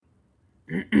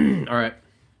All right.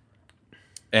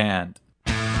 And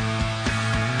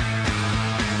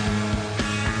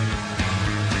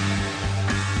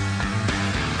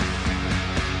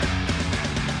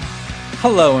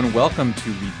hello and welcome to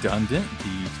Redundant,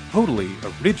 the totally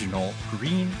original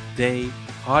Green Day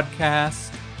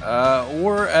podcast,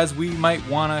 or as we might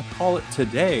want to call it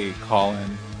today,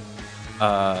 Colin,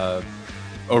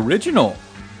 original,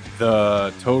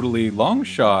 the totally long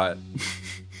shot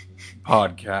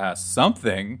podcast.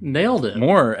 Something. Nailed it.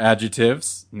 More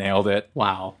adjectives. Nailed it.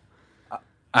 Wow.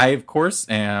 I, of course,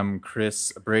 am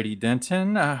Chris Brady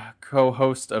Denton,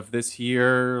 co-host of this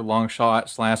here Long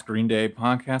Shot / Green Day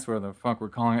podcast, whatever the fuck we're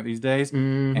calling it these days,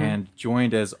 and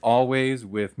joined as always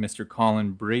with Mr.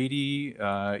 Colin Brady,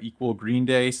 equal Green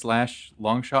Day /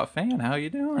 Long Shot fan. How you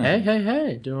doing?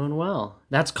 Hey. Doing well.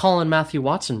 That's Colin Matthew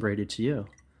Watson Brady to you.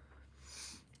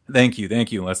 Thank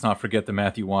you. Let's not forget the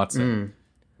Matthew Watson.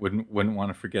 Wouldn't want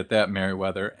to forget that,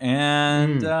 Merriweather.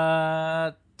 And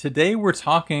today we're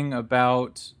talking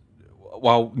about,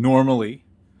 while normally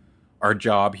our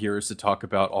job here is to talk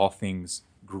about all things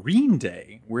Green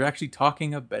Day, we're actually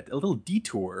talking about a little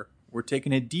detour. We're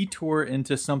taking a detour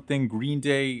into something Green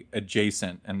Day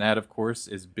adjacent. And that, of course,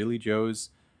 is Billy Joe's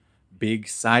big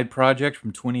side project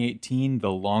from 2018,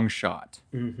 The Long Shot.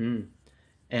 Mm-hmm.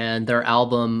 And their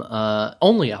album,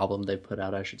 only album they put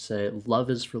out, I should say,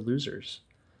 Love is for Losers.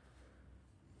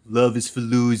 Love is for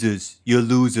losers. You're a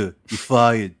loser. You're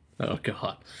fired. Oh,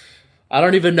 God. I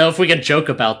don't even know if we can joke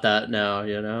about that now,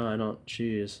 you know? I don't,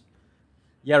 jeez.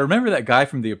 Yeah, remember that guy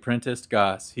from The Apprentice?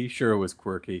 Goss, he sure was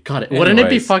quirky. God, wouldn't it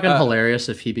be fucking hilarious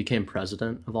if he became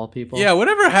president of all people? Yeah,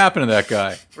 whatever happened to that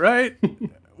guy, right?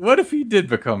 What if he did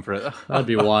become president? That'd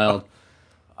be wild.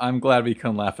 I'm glad we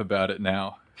can laugh about it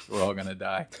now. We're all gonna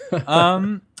die.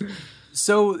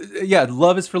 So, yeah,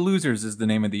 Love is for Losers is the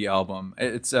name of the album.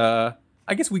 It's,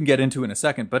 I guess we can get into it in a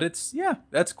second, but it's, yeah,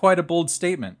 that's quite a bold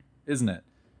statement, isn't it?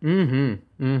 I'm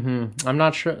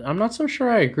not so sure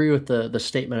I agree with the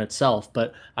statement itself,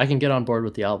 but I can get on board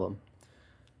with the album.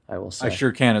 I will say. I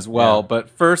sure can as well. Yeah. But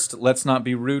first, let's not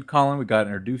be rude, Colin. We got to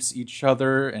introduce each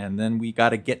other, and then we got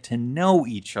to get to know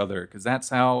each other, because that's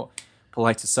how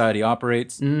polite society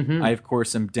operates. I, of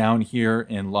course, am down here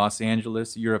in Los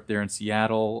Angeles. You're up there in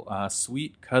Seattle.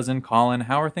 Sweet cousin Colin,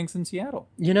 how are things in Seattle?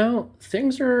 You know,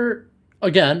 things are,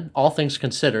 again, all things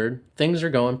considered, things are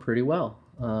going pretty well.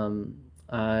 I'm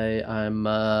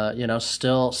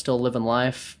still living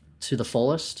life to the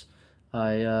fullest.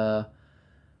 Let's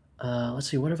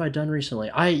see, what have I done recently?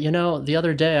 The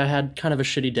other day I had kind of a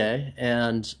shitty day,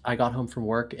 and I got home from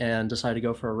work and decided to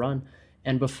go for a run.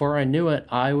 And before I knew it,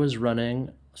 I was running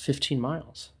 15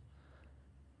 miles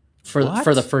for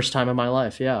the first time in my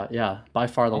life. Yeah, by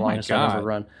far the longest I've ever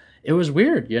run. It was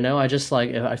weird, you know. I just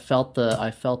I felt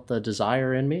the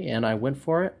desire in me, and I went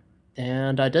for it,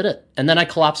 and I did it. And then I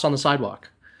collapsed on the sidewalk.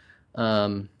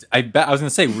 I was gonna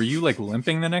say, were you like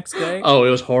limping the next day? Oh, it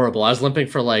was horrible. I was limping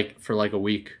for like a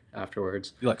week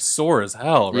afterwards. You're like sore as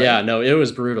hell, right? Yeah, no, it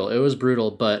was brutal,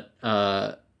 but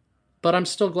I'm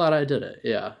still glad I did it.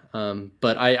 Yeah.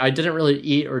 But I didn't really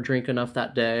eat or drink enough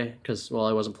that day because, well,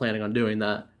 I wasn't planning on doing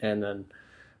that. And then,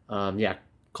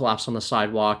 collapsed on the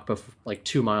sidewalk, like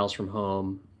 2 miles from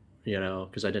home, you know,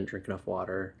 because I didn't drink enough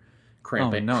water.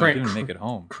 Cramping. Oh, no, I didn't make it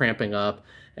home. Cramping up.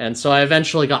 And so I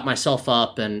eventually got myself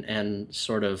up and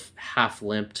sort of half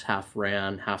limped, half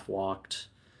ran, half walked,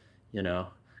 you know,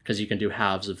 because you can do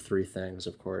halves of 3 things,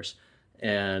 of course.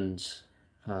 And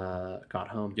got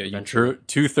home. Yeah, you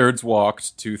 2/3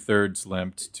 walked, 2/3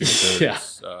 limped, 2/3. Yeah.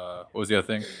 What was the other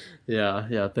thing?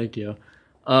 Yeah. Thank you.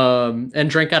 And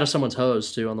drank out of someone's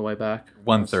hose too on the way back.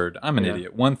 1/3. I'm an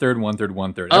idiot. 1/3, 1/3,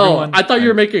 1/3. Oh, I thought you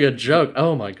were making a joke.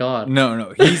 Oh my God.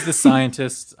 No. He's the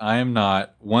scientist. I am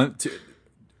not.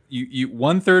 You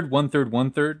 1/3, 1/3,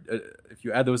 1/3. If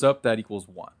you add those up, that equals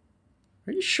 1.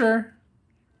 Are you sure?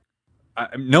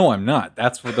 No, I'm not.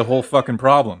 That's what the whole fucking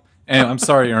problem. Anyway, I'm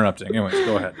sorry interrupting. Anyways,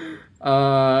 go ahead.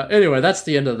 Anyway, that's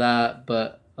the end of that.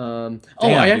 But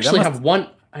I actually have one.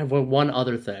 I have one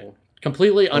other thing,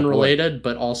 completely unrelated,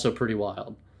 but also pretty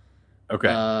wild. Okay.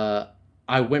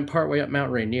 I went partway up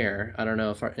Mount Rainier. I don't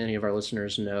know if any of our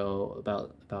listeners know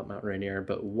about Mount Rainier,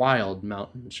 but wild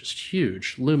mountain, just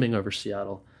huge, looming over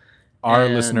Seattle. Our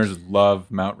listeners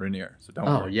love Mount Rainier, so don't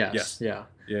worry. Oh yes, yeah.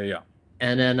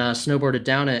 And then snowboarded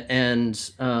down it,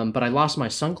 but I lost my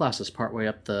sunglasses partway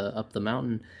up the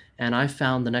mountain, and I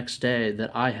found the next day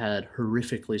that I had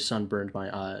horrifically sunburned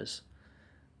my eyes,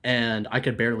 and I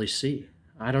could barely see.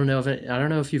 I don't know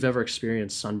if you've ever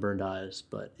experienced sunburned eyes,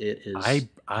 but it is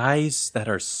eyes that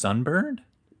are sunburned.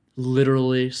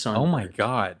 Literally sunburned. Oh my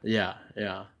God. Yeah.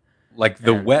 Like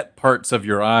the And wet parts of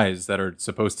your eyes that are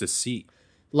supposed to see.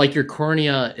 like your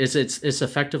cornea it's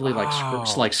effectively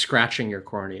Oh. like scratching your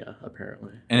cornea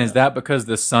apparently. And is that because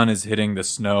the sun is hitting the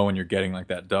snow and you're getting like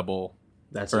that double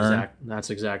burn? That's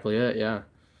exactly it. Yeah.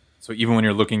 So even when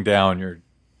you're looking down, you're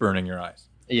burning your eyes.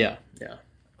 Yeah. Yeah.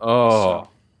 Oh. So.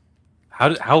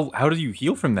 How do you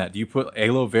heal from that? Do you put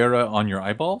aloe vera on your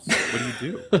eyeballs? What do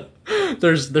you do?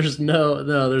 there's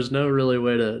no really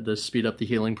way to speed up the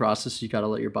healing process. You got to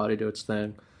let your body do its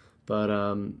thing. But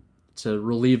to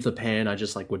relieve the pain, I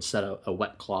just like would set a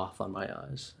wet cloth on my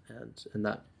eyes, and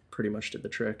that pretty much did the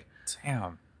trick.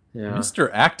 Damn. Yeah. Mr.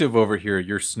 Active over here.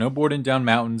 You're snowboarding down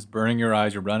mountains, burning your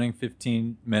eyes. You're running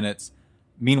 15 minutes.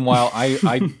 Meanwhile,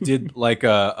 I did like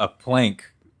a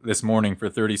plank this morning for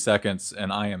 30 seconds,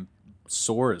 and I am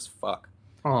sore as fuck.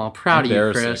 Oh, proud of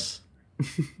you, Chris.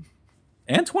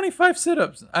 And 25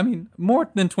 sit-ups. I mean, more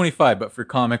than 25, but for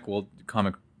comic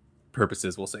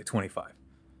purposes, we'll say 25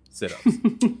 sit-ups.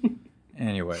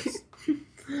 Anyways,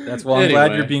 I'm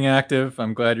glad you're being active.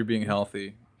 I'm glad you're being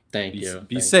healthy. Thank you.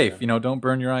 Be safe. You know, don't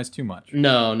burn your eyes too much.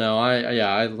 No.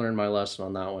 I learned my lesson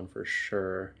on that one for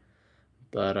sure.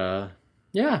 But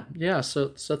yeah. So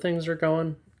things are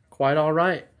going quite all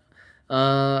right.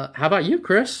 How about you,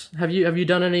 Chris? Have you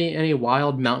done any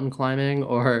wild mountain climbing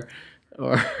or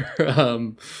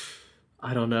I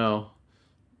don't know,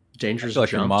 dangerous I feel like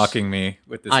jumps? you're mocking me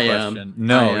with this question. Am.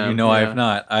 No, I I have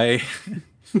not.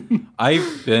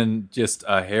 I've been just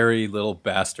a hairy little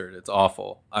bastard. It's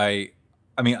awful. I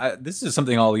mean, this is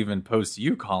something I'll even post to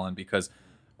you, Colin, because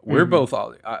we're both.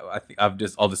 I think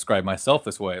I'll describe myself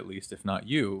this way, at least, if not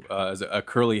you, as a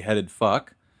curly-headed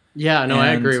fuck. Yeah, no, I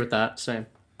agree with that. Same.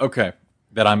 Okay,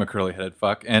 that I'm a curly-headed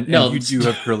fuck, and you do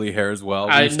have curly hair as well.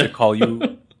 We used to call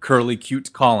you Curly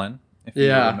Cute Colin, if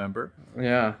you remember.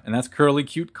 Yeah. And that's Curly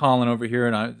Cute Colin over here,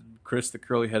 and Chris the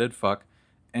curly-headed fuck.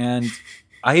 And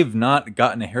I have not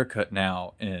gotten a haircut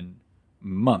now in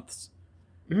months.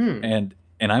 And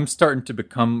I'm starting to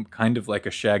become kind of like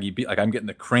a Shaggy like I'm getting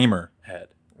the Kramer head,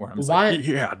 where I'm just like,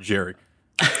 yeah, Jerry,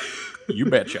 you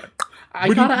betcha.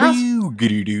 I gotta ask,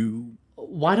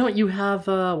 why don't you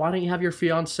have your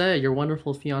fiance, your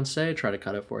wonderful fiance, try to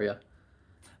cut it for you?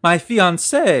 My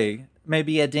fiance,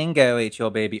 maybe a dingo ate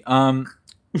your baby.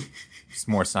 It's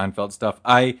more Seinfeld stuff.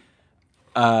 I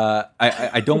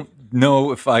don't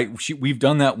know if we've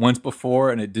done that once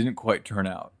before and it didn't quite turn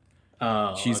out.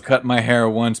 Oh, She's cut my hair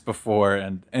once before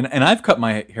and I've cut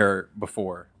my hair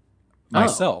before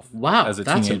myself. Wow, as a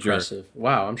that's teenager. impressive.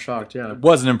 Wow, I'm shocked. Yeah, it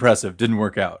wasn't impressive. Didn't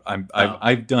work out.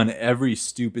 I've done every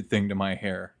stupid thing to my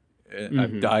hair.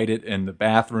 I've dyed it in the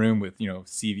bathroom with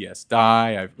CVS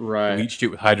dye. I've bleached it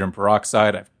with hydrogen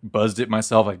peroxide. I've buzzed it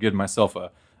myself. I've given myself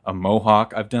a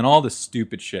mohawk. I've done all this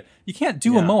stupid shit. You can't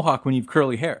do a mohawk when you have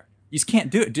curly hair. You just can't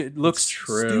do it. It looks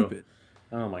stupid.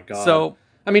 Oh my god. So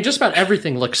I mean, just about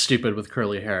everything looks stupid with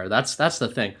curly hair. That's the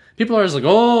thing. People are always like,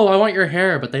 "Oh, I want your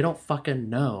hair," but they don't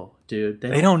fucking know, dude.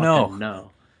 They don't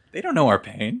know. They don't know our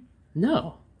pain.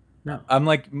 No. I'm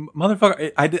like,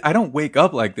 motherfucker. I don't wake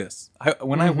up like this.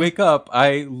 When I wake up,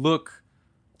 I look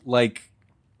like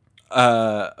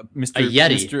Mr. A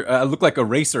Yeti. I look like a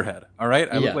racer head. All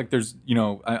right. I look like there's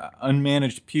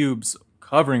unmanaged pubes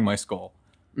covering my skull.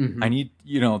 I need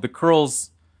the curls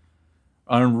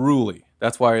are unruly.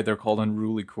 That's why they're called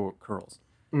unruly curls.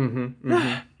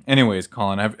 Anyways,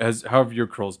 Colin, how have your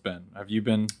curls been? Have you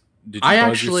been? Did you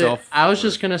buzz yourself? I was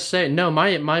just gonna say no.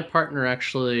 My partner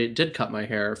actually did cut my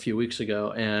hair a few weeks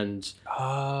ago, and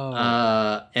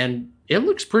it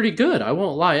looks pretty good. I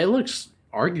won't lie. It looks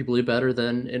arguably better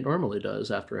than it normally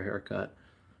does after a haircut.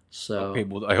 So okay,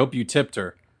 well, I hope you tipped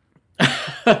her.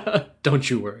 Don't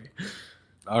you worry.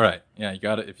 All right, yeah, you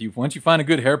got to. Once you find a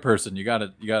good hair person, you got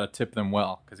to tip them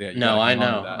well because I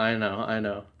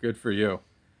know. Good for you.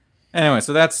 Anyway,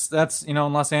 so that's in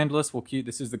Los Angeles.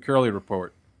 This is the Curly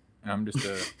Report. I'm just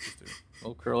a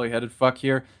little curly-headed fuck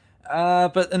here.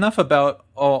 But enough about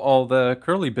all the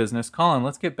curly business. Colin,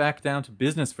 let's get back down to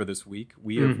business for this week.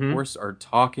 We, of course, are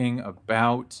talking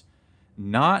about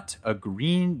not a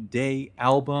Green Day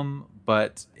album,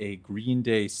 but a Green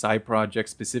Day side project,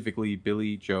 specifically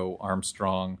Billy Joe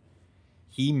Armstrong.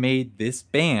 He made this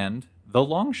band, The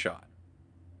Long Shot.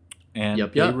 And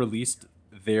they released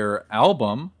their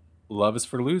album, Love is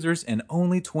for Losers, in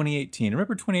only 2018.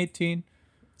 Remember 2018?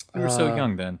 We were so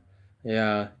young then.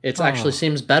 Yeah, it actually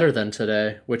seems better than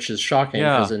today, which is shocking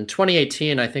because in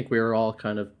 2018, I think we were all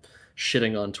kind of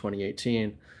shitting on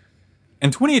 2018.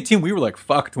 In 2018, we were like,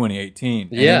 fuck 2018.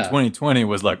 And then 2020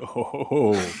 was like,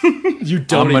 you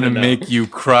don't I'm going to make you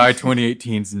cry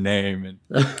 2018's name and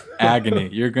agony.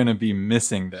 You're going to be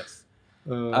missing this.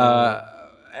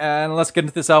 And let's get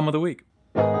into this album of the week.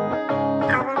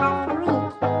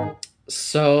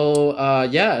 So,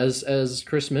 yeah, as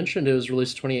Chris mentioned, it was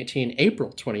released 2018,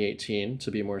 April 2018,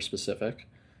 to be more specific,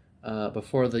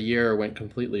 before the year went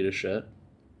completely to shit.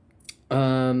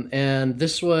 And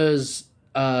this was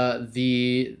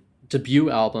the debut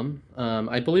album.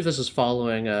 I believe this is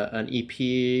following an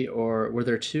EP, or were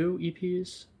there 2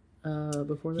 EPs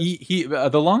before this?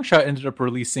 The Longshot ended up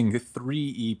releasing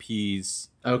 3 EPs.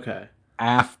 Okay.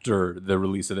 After the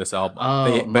release of this album.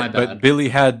 My bad. But Billy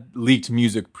had leaked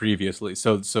music previously,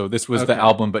 so this was the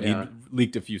album, but he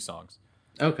leaked a few songs.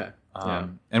 Okay.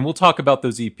 And we'll talk about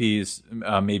those EPs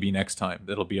maybe next time.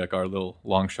 That'll be like our little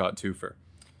long shot twofer.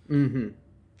 Mm-hmm.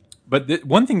 But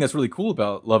one thing that's really cool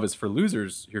about Love Is for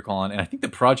Losers here, Colin, and I think the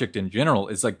project in general,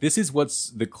 is like this is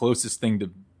what's the closest thing to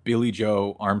Billy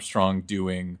Joe Armstrong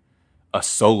doing a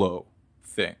solo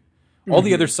thing. All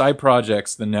the other side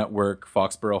projects, the Network,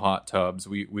 Foxborough Hot Tubs,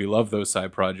 we love those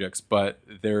side projects, but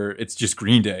it's just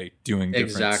Green Day doing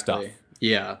different stuff.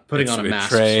 Yeah, putting on a mask.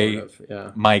 Trey, sort of.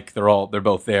 Yeah. Mike, they're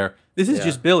both there. This is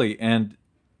just Billy, and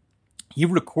he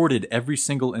recorded every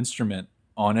single instrument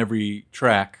on every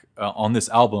track on this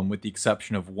album, with the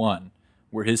exception of one,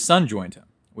 where his son joined him,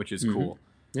 which is cool.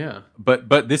 Yeah,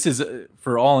 but this is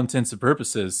for all intents and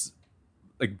purposes,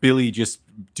 like Billy just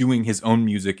doing his own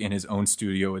music in his own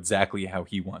studio exactly how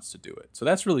he wants to do it. So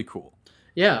that's really cool.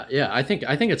 Yeah. I think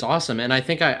it's awesome, and I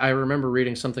think I remember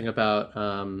reading something about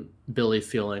Billy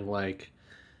feeling like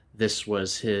this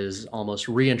was his almost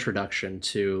reintroduction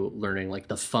to learning like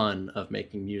the fun of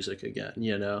making music again.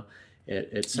 You know,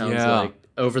 it sounds like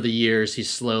over the years he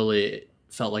slowly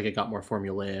felt like it got more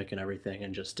formulaic and everything,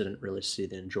 and just didn't really see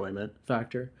the enjoyment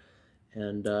factor.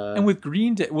 And with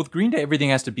Green Day,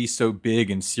 everything has to be so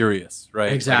big and serious,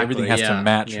 right? Exactly. Like everything has to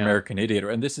match American Idiot,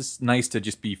 and this is nice to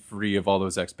just be free of all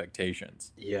those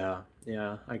expectations. Yeah,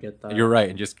 I get that. You're right,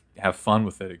 and just have fun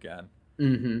with it again.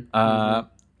 Mm-hmm.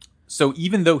 So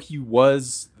even though he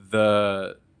was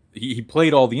he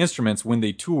played all the instruments when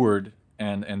they toured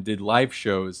and did live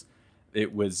shows,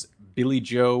 it was Billy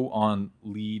Joe on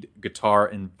lead guitar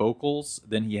and vocals.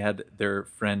 Then he had their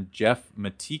friend Jeff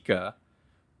Matika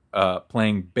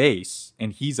playing bass,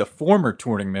 and he's a former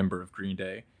touring member of Green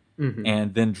Day. Mm-hmm.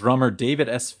 And then drummer David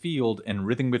S. Field and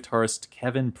rhythm guitarist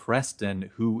Kevin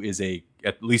Preston, who is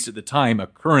at least at the time, a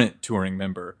current touring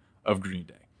member of Green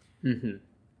Day. Mm-hmm.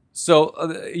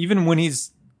 So even when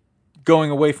he's going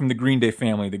away from the Green Day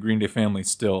family's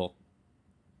still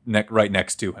right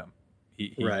next to him.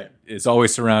 He is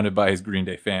always surrounded by his Green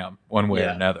Day fam, one way or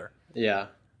another. Yeah.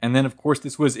 And then, of course,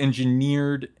 this was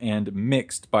engineered and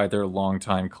mixed by their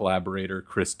longtime collaborator,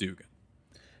 Chris Dugan,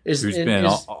 who's been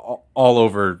all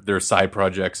over their side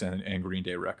projects and Green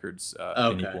Day records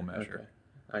in equal measure.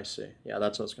 Okay. I see. Yeah,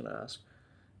 that's what I was going to ask.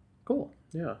 Cool.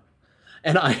 Yeah.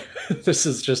 And this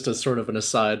is just a sort of an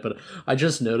aside, but I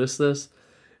just noticed this.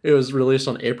 It was released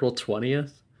on April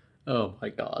 20th. Oh my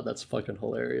God, that's fucking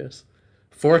hilarious.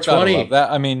 420. I love that.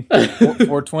 I mean,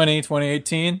 420,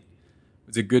 2018.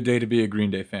 It's a good day to be a Green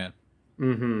Day fan.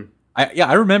 Mm-hmm.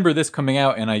 I remember this coming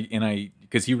out, and I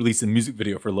because he released a music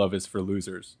video for Love Is for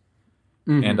Losers,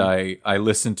 and I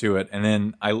listened to it, and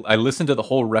then I listened to the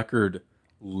whole record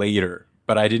later,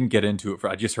 but I didn't get into it.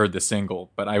 I just heard the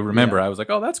single, but I remember I was like,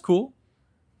 oh, that's cool.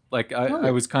 Like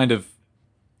I was kind of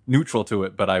neutral to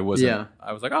it, but I wasn't. Yeah.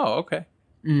 I was like, oh, okay.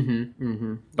 Mm-hmm.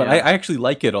 Mm-hmm. But I actually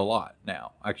like it a lot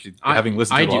now. Actually, having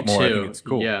listened to it a lot more, I think it's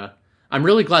cool. Yeah. I'm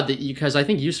really glad that because I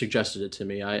think you suggested it to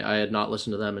me. I had not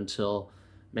listened to them until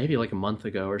maybe like a month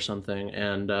ago or something.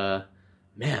 And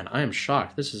man, I am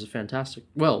shocked. This is a fantastic.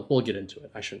 Well, we'll get into it.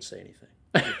 I shouldn't say anything.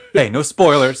 Hey, no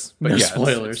spoilers. But no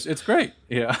spoilers. It's great.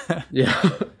 Yeah.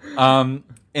 Yeah.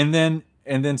 And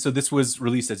then so this was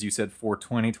released, as you said,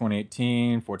 4/20,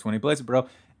 2018, 4/20 Blaze It Bro.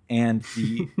 And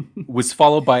the was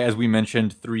followed by, as we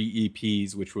mentioned, 3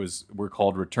 EPs, which were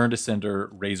called Return to Sender,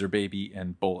 Razor Baby,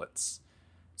 and Bullets.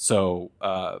 So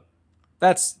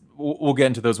we'll get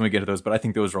into those when we get to those, but I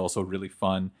think those are also really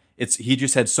fun. He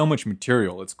just had so much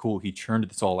material. It's cool. He churned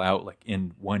this all out like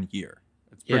in 1 year.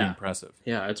 It's pretty impressive.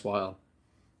 Yeah, it's wild.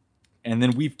 And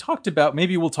then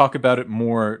maybe we'll talk about it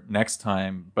more next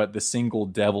time, but the single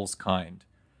Devil's Kind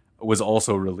was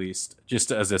also released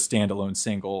just as a standalone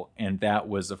single. And that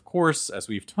was, of course, as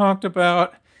we've talked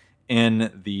about,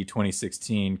 in the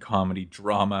 2016 comedy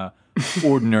drama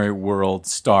Ordinary World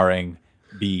starring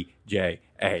BJA.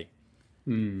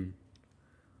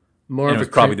 More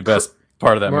of probably the best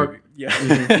part of that movie.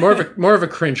 Yeah. More of a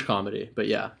cringe comedy, but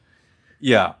yeah.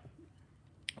 Yeah.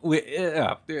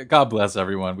 God bless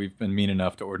everyone. We've been mean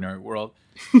enough to Ordinary World.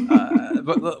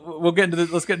 But we'll get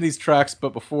into let's get into these tracks.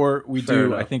 But before we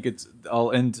do, I think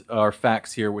I'll end our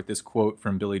facts here with this quote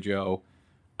from Billy Joe,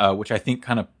 which I think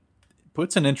kind of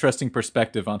puts an interesting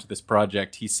perspective onto this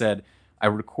project. He said, "I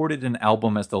recorded an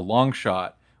album as the long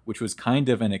shot, which was kind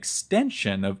of an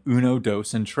extension of Uno,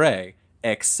 Dos, and Tre,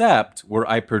 except where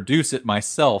I produce it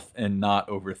myself and not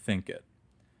overthink it."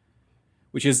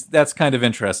 That's kind of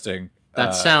interesting.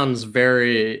 That sounds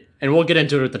very, and we'll get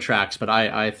into it with the tracks, but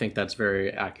I think that's very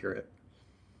accurate.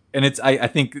 And I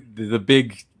think the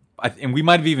big, and we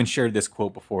might have even shared this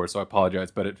quote before, so I apologize,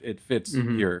 but it fits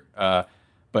here.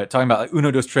 But talking about like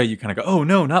Uno, Dos, Tre, you kind of go, oh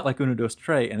no, not like Uno, Dos,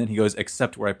 Tre. And then he goes,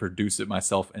 except where I produce it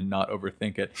myself and not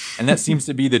overthink it. And that seems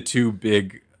to be the two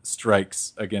big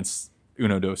strikes against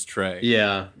Uno, Dos, Tre.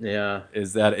 Yeah.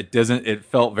 Is that it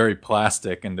felt very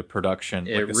plastic in the production.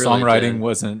 It the really songwriting did.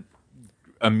 wasn't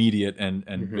immediate and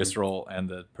visceral, and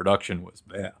the production was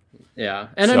bad. Yeah.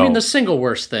 And I mean, the single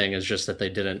worst thing is just that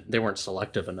they weren't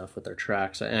selective enough with their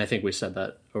tracks. And I think we said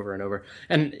that over and over.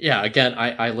 And yeah, again,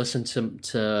 I listened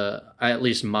to at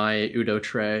least my Udo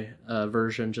Tre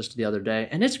version just the other day,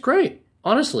 and it's great.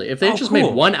 Honestly, if they just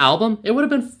made one album, it would have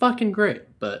been fucking great.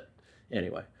 But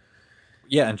anyway.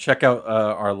 Yeah, and check out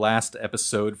our last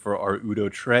episode for our Udo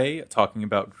Tre, talking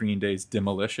about Green Day's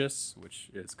Demolicious, which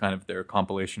is kind of their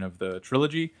compilation of the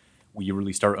trilogy. We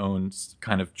released our own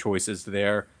kind of choices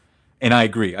there. And I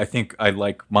agree. I think I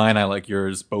like mine, I like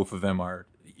yours. Both of them are...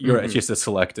 It's just a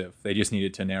selective. They just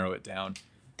needed to narrow it down.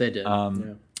 They did.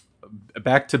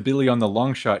 Back to Billy on the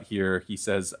long shot here. He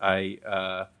says,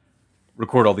 I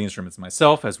record all the instruments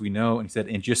myself, as we know. And he said,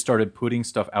 and just started putting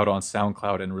stuff out on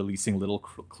SoundCloud and releasing little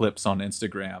clips on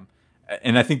Instagram.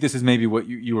 And I think this is maybe what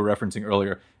you were referencing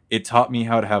earlier. It taught me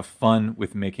how to have fun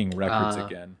with making records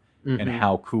again and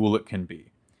how cool it can be.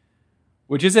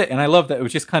 Which is it, and I love that. It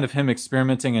was just kind of him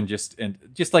experimenting and just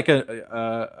like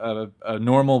a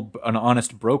normal, an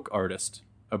honest broke artist,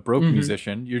 a broke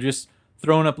musician. You're just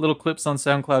throwing up little clips on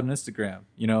SoundCloud and Instagram,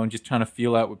 and just trying to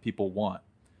feel out what people want.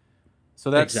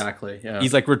 So that's exactly. Yeah.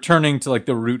 He's like returning to like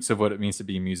the roots of what it means to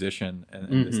be a musician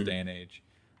in this day and age.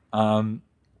 And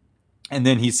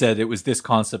then he said it was this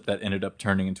concept that ended up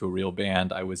turning into a real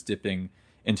band. I was dipping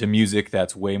into music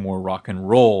that's way more rock and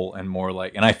roll and more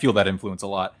like, and I feel that influence a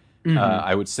lot.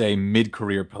 I would say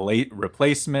mid-career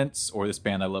replacements, or this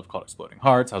band I love called Exploding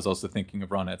Hearts. I was also thinking of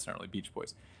Ronettes and early Beach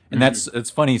Boys. And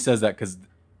it's funny he says that because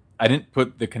I didn't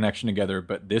put the connection together,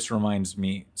 but this reminds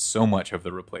me so much of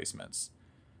the Replacements.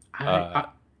 I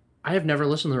have never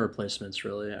listened to the Replacements,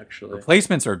 really, actually.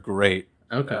 Replacements are great.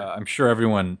 Okay. I'm sure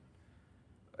everyone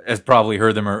has probably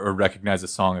heard them or recognized the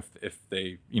song if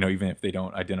they, even if they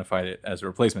don't identify it as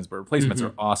Replacements. But Replacements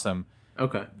are awesome.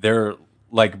 Okay. They're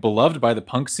like beloved by the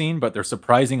punk scene, but they're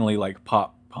surprisingly like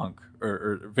pop punk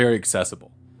or very accessible.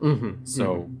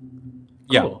 So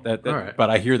yeah, cool. Right. But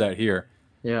I hear that here.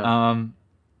 Yeah.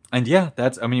 And yeah,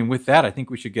 with that, I think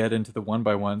we should get into the one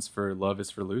by ones for Love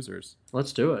is for Losers.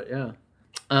 Let's do it. Yeah.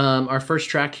 Our first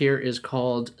track here is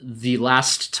called The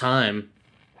Last Time.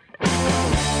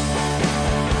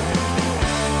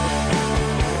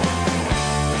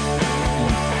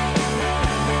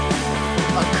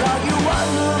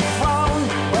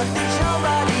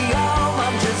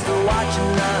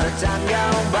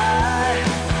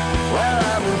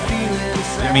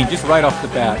 Just right off the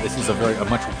bat, this is a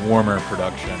much warmer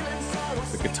production.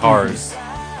 The guitars,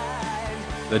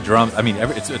 the drums.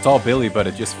 It's all Billy, but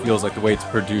it just feels like the way it's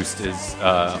produced is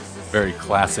very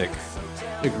classic.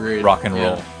 Agreed. Rock and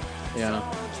roll. Yeah.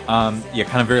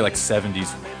 Kind of very like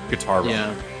 70s guitar rock.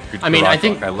 Yeah. I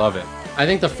think I love it. I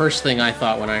think the first thing I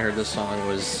thought when I heard this song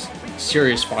was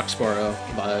serious Foxborough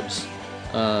vibes.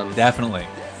 Definitely.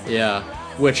 Yeah.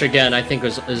 Which again, I think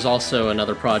is also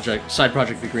another side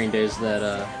project of Green Day's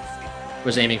that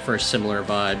was aiming for a similar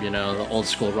vibe, the old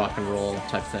school rock and roll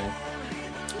type thing.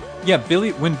 Yeah,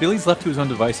 when Billy's left to his own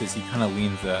devices, he kind of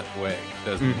leans that way,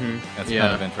 doesn't he? That's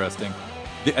kind of interesting.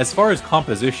 As far as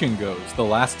composition goes, The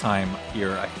Last Time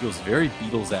here, I feels very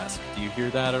Beatles-esque. Do you hear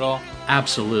that at all?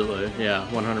 Absolutely, yeah,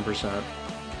 100%.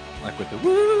 Like with the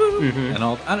woo and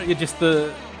all. Just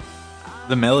the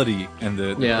melody and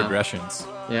the progressions.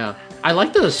 Yeah, I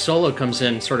like that the solo comes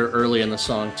in sort of early in the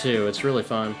song too. It's really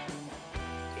fun.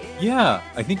 Yeah,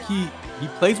 I think he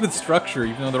plays with structure,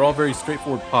 even though they're all very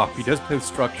straightforward pop. He does play with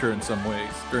structure in some ways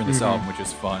during this album, which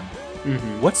is fun.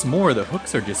 What's more, the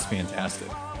hooks are just fantastic.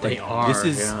 They are. This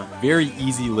is very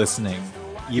easy listening,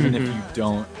 even if you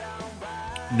don't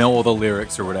know all the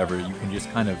lyrics or whatever. You can just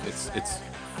kind of it's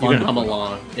fun. You can hum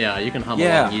along. Yeah, you can hum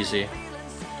along easy.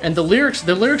 And the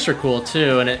lyrics are cool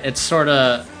too, and it's sort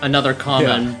of another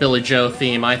common Billy Joe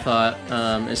theme. I thought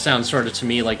it sounds sort of to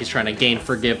me like he's trying to gain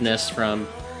forgiveness from,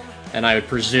 and I would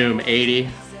presume 80,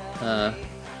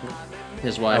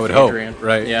 his wife. I would Adrian. hope,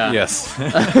 right? Yeah. Yes.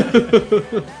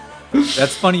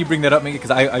 That's funny you bring that up, because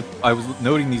I was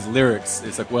noting these lyrics.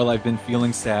 It's like, well, I've been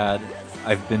feeling sad.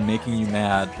 I've been making you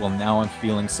mad. Well, now I'm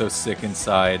feeling so sick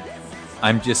inside.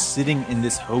 I'm just sitting in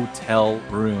this hotel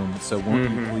room, so won't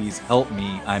you please help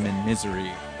me? I'm in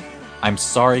misery. I'm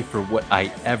sorry for what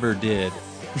I ever did,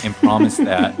 and promise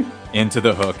that, into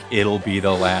the hook, it'll be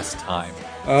the last time.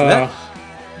 So that,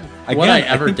 again, what I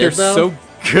ever think did, they're though? so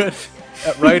good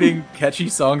at writing catchy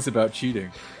songs about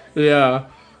cheating. Yeah.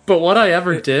 But what I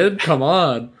ever did? Come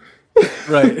on.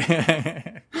 Right.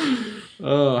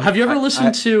 Have you ever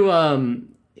listened to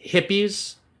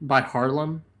Hippies by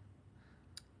Harlem?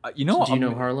 You know, Do you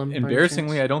know Harlem, by any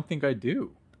Embarrassingly, chance? I don't think I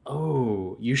do.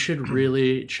 Oh, you should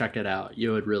really check it out.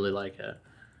 You would really like it.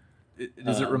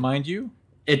 Does it remind you?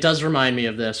 It does remind me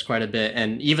of this quite a bit,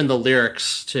 and even the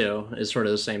lyrics too is sort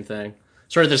of the same thing.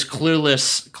 Sort of this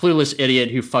clueless idiot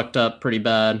who fucked up pretty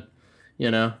bad, you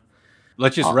know.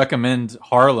 Let's just recommend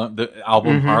Harlem, the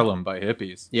album Harlem by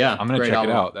Hippies. Yeah, I'm gonna great check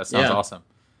album. it out. That sounds Yeah. awesome.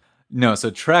 No,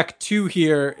 so track 2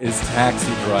 here is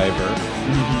Taxi Driver.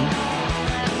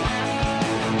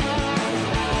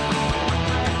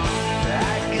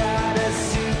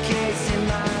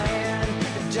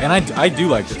 And I do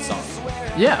like this song.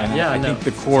 Yeah, And yeah, I no. think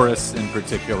the chorus in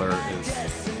particular is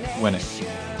winning.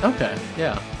 Okay,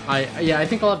 yeah. I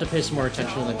think I'll have to pay some more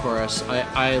attention to the chorus.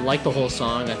 I like the whole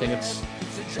song. I think it's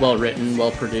well written,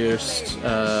 well produced.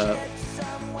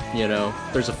 You know,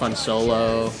 there's a fun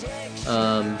solo.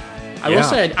 I will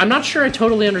say I'm not sure I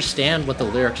totally understand what the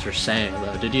lyrics are saying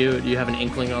though. Do you have an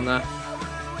inkling on that?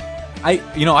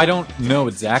 I don't know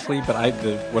exactly, but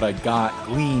what I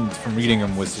gleaned from reading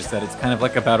them was just that it's kind of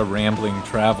like about a rambling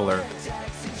traveler.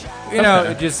 You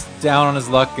know, just down on his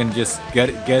luck and just get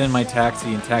in my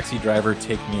taxi and taxi driver,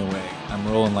 take me away. I'm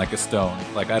rolling like a stone.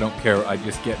 Like, I don't care.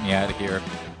 Just get me out of here.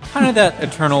 Kind of that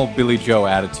eternal Billy Joe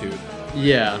attitude.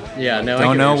 Yeah. No,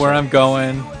 Don't know where I'm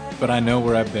going, but I know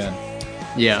where I've been.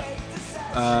 Yeah.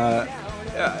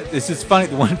 This is funny.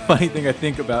 The one funny thing I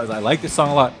think about is I like this song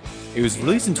a lot. It was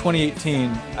released in 2018.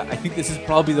 I think this is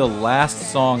probably the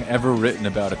last song ever written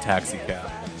about a taxi cab.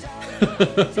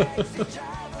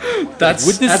 That's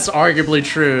arguably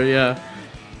true, yeah.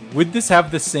 Would this have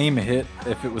the same hit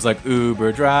if it was like,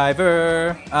 Uber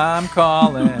driver, I'm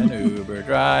calling, Uber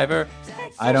driver?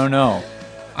 I don't know.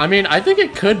 I mean, I think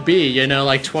it could be, you know,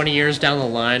 like 20 years down the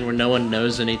line where no one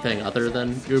knows anything other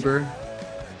than Uber.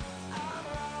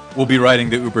 We'll be writing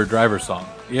the Uber driver song.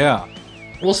 Yeah.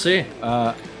 We'll see.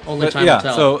 Only time yeah, will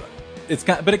tell. So it's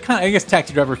kind of, but it kind of, I guess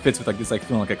Taxi Driver fits with like this, like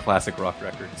feeling like a classic rock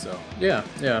record. So yeah.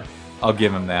 I'll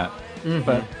give him that.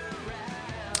 But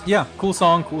yeah, cool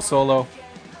song, cool solo.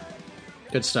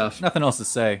 Good stuff. Nothing else to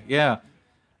say. Yeah.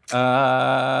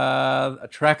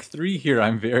 Track 3 here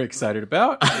I'm very excited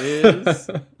about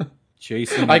is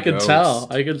Chasing the I could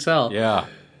Ghost. tell. Yeah.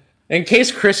 In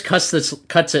case Chris cuts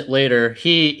it later,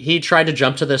 he tried to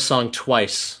jump to this song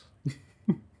twice.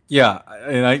 Yeah,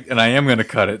 and I am going to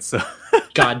cut it, so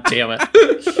God damn it.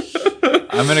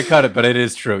 I'm going to cut it, but it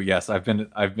is true. Yes, I've been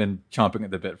chomping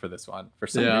at the bit for this one for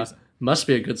some reason. Must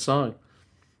be a good song.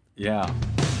 Yeah.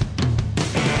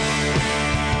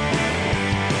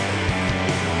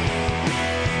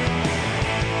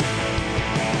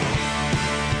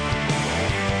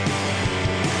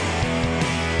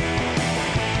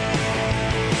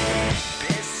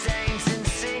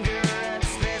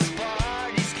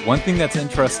 One thing that's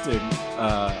interesting,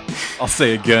 I'll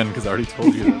say again because I already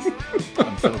told you this.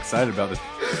 I'm so excited about this.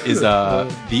 Is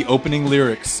the opening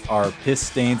lyrics are piss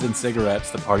stains and cigarettes.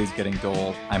 The party's getting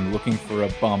dull. I'm looking for a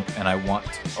bump and I want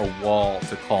a wall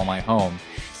to call my home.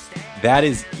 That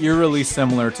is eerily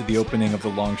similar to the opening of the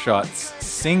Long Shots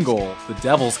single, The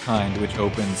Devil's Kind, which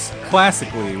opens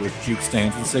classically with puke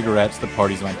stains and cigarettes. The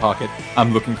party's in my pocket.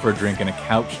 I'm looking for a drink and a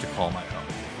couch to call my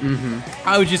home. Mm-hmm.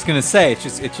 I was just gonna say it's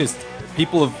just.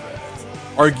 People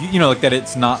have argued, like that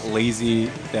it's not lazy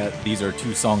that these are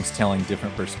two songs telling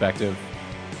different perspective.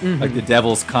 Mm-hmm. Like The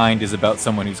Devil's Kind is about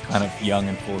someone who's kind of young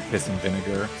and full of piss and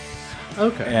vinegar.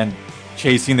 Okay. And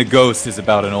Chasing the Ghost is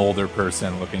about an older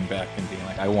person looking back and being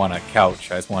like, I want a couch.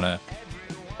 I just want to...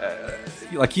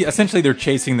 essentially they're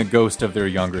chasing the ghost of their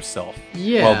younger self.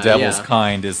 Yeah. While Devil's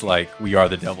Kind is like, we are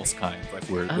the Devil's Kind. Like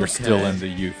we're still in the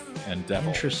youth and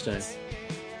devil. Interesting.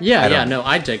 Yeah, no,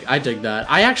 I dig that.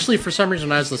 I actually, for some reason,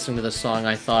 when I was listening to this song,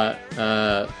 I thought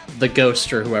the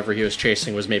ghost or whoever he was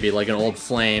chasing was maybe like an old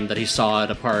flame that he saw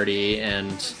at a party,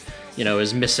 and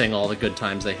is missing all the good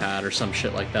times they had or some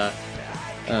shit like that.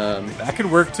 That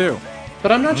could work too.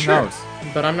 But I'm not Who sure. knows?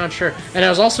 But I'm not sure. And I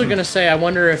was also going to say, I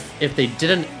wonder if they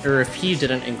didn't, or if he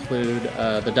didn't include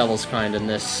The Devil's Kind in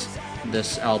this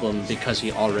album because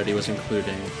he already was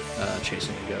including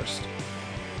Chasing a Ghost.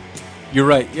 You're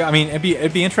right. Yeah, I mean,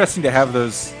 it'd be interesting to have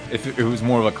those if it was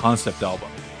more of a concept album.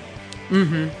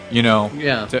 Mm-hmm.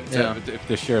 Yeah.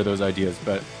 To share those ideas.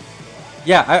 But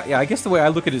I guess the way I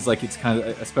look at it is like it's kind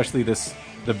of, especially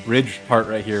the bridge part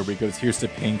right here where he goes, "Here's to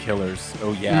Painkillers,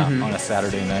 oh yeah, on a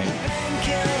Saturday night."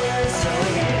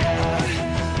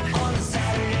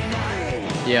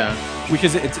 Yeah. Which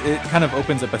is it kind of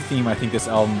opens up a theme I think this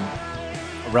album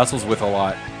wrestles with a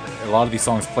lot. A lot of these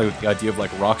songs play with the idea of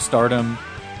like rock stardom,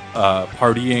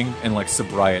 partying, and like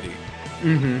sobriety,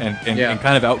 and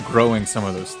kind of outgrowing some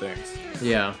of those things.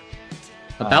 Yeah.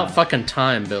 About fucking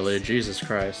time, Billy. Jesus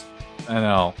Christ. I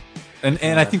know.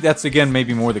 And I think that's, again,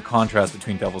 maybe more the contrast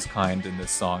between Devil's Kind and this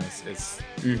song is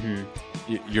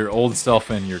your old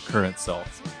self and your current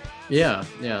self. Yeah,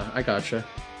 I gotcha.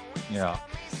 Yeah.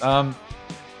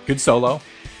 Good solo.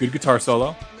 Good guitar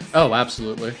solo. Oh,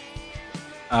 absolutely.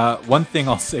 One thing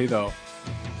I'll say, though,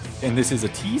 and this is a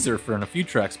teaser for a few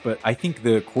tracks, but I think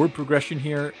the chord progression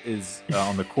here is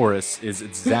on the chorus is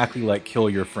exactly like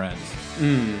Kill Your Friends.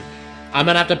 I'm going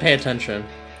to have to pay attention.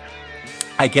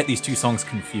 I get these two songs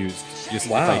confused just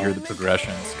if I hear the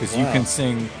progressions, because you can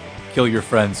sing Kill Your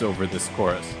Friends over this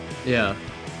chorus. Yeah.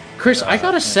 Chris, I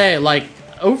gotta say, like,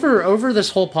 over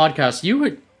this whole podcast,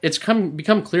 it's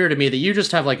become clear to me that you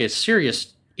just have like a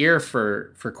serious ear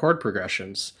for chord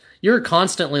progressions. You're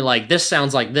constantly like, this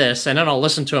sounds like this, and then I'll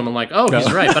listen to him and I'm like, oh,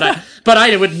 he's right, but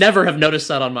I would never have noticed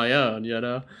that on my own,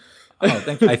 Oh,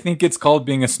 thank you. I think it's called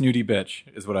being a snooty bitch,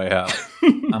 is what I have.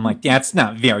 I'm like, that's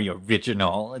not very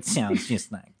original. It sounds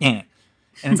just like, eh.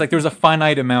 And it's like there's a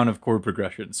finite amount of chord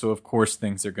progression, so of course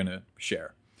things are gonna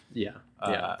share. Yeah,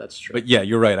 that's true. But yeah,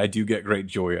 you're right. I do get great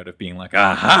joy out of being like,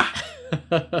 aha,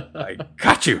 I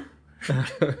got you.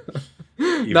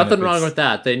 Nothing wrong with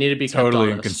that. They need to be totally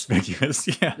kept honest. Inconspicuous.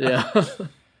 Yeah,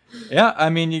 yeah.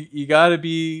 I mean, you gotta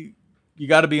be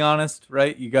honest,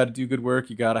 right? You gotta do good work.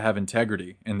 You gotta have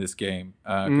integrity in this game,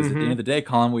 because at the end of the day,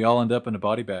 Colin, we all end up in a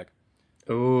body bag.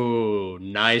 Ooh,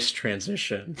 nice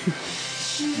transition.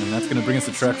 And that's gonna bring us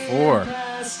to track 4,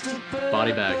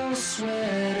 Body Bag.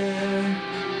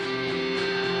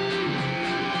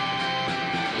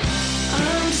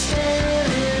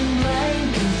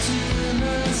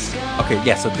 Okay,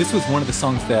 yeah, so this was one of the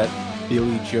songs that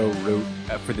Billy Joe wrote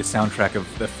for the soundtrack of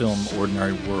the film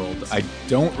Ordinary World. I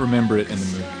don't remember it in the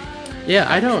movie. Yeah,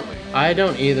 I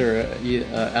don't either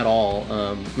at all.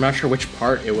 I'm not sure which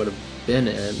part it would have been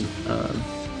in,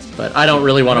 but I don't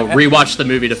really want to rewatch the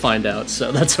movie to find out,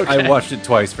 so that's okay. I watched it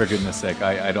twice, for goodness sake.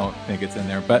 I don't think it's in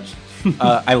there, but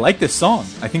I like this song.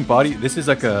 I think this is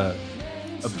like a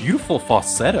beautiful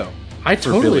falsetto. I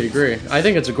totally agree. I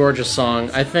think it's a gorgeous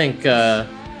song. I think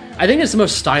it's the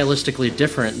most stylistically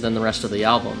different than the rest of the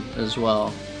album as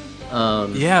well.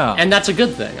 And that's a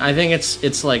good thing. I think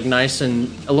it's like nice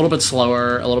and a little bit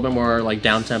slower, a little bit more like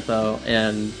down tempo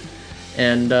and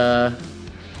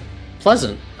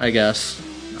pleasant, I guess.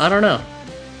 I don't know.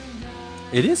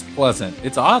 It is pleasant.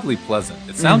 It's oddly pleasant.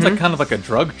 It sounds like kind of like a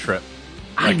drug trip.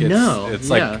 Like I know. It's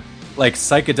like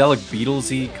psychedelic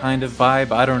Beatlesy kind of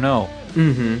vibe. I don't know.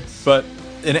 But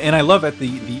and I love at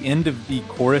the end of the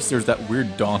chorus, there's that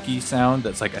weird donkey sound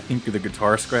that's like, I think the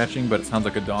guitar scratching, but it sounds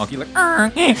like a donkey, like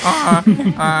I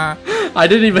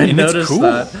didn't even notice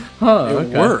that. It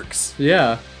works.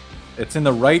 Yeah. It's in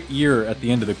the right ear at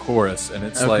the end of the chorus, and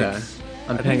it's like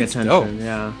I'm paying attention. Dope.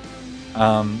 Yeah.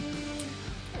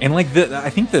 And like I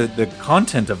think the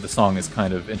content of the song is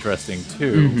kind of interesting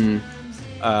too.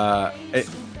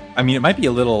 I mean, it might be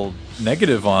a little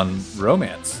negative on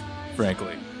romance,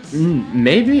 frankly.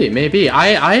 Maybe.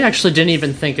 I actually didn't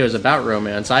even think it was about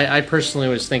romance. I personally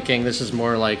was thinking this is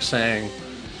more like saying,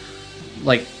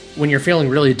 like, when you're feeling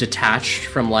really detached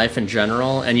from life in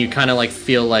general, and you kind of like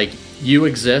feel like you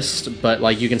exist, but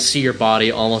like you can see your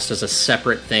body almost as a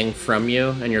separate thing from you,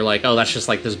 and you're like, oh, that's just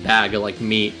like this bag of like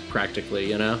meat,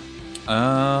 practically,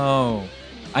 Oh,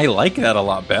 I like that a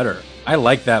lot better. I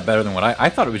like that better than what I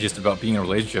thought it was just about being in a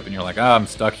relationship, and you're like, I'm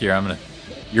stuck here.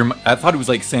 I thought it was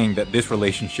like saying that this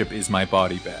relationship is my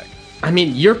body bag. I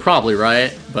mean, you're probably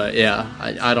right, but yeah,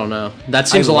 I don't know. That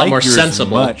seems a lot more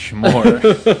sensible. Much more.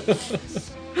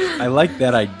 I like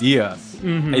that idea.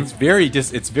 It's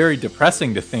very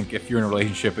depressing to think if you're in a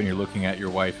relationship and you're looking at your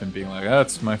wife and being like,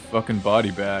 that's my fucking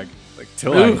body bag, like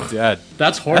till I'm dead.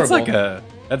 That's horrible.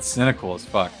 That's cynical as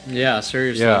fuck. Yeah,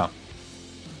 seriously. Yeah.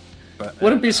 But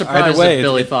Wouldn't be either surprised way, if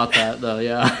Billy thought that, though,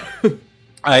 yeah.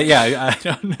 I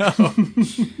don't know.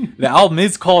 The album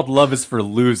is called "Love Is for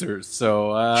Losers,"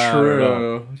 so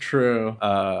True.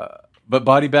 But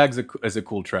 "Body Bags" is a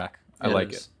cool track. I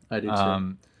like it. I do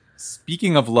too.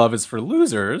 Speaking of "Love Is for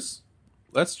Losers,"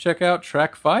 let's check out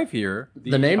track 5 here.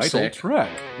 The Namesake. title track.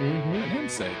 Mm-hmm. The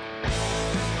Namesake.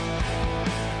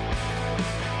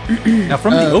 Now,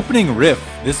 from the opening riff,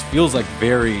 this feels like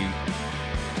very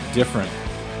different.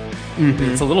 Mm-hmm.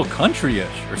 It's a little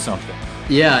country-ish or something.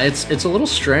 Yeah, it's a little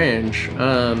strange.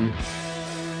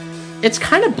 It's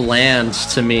kind of bland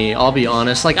to me, I'll be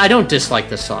honest. Like, I don't dislike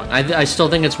this song. I still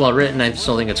think it's well written. I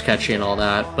still think it's catchy and all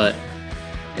that, but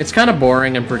it's kind of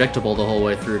boring and predictable the whole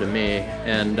way through to me.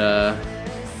 And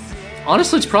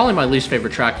honestly, it's probably my least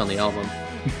favorite track on the album.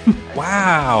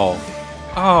 Wow.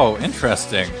 Oh,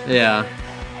 interesting. Yeah.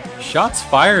 Shots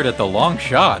fired at the long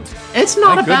shot. It's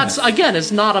not My a bad... goodness. Again,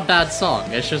 it's not a bad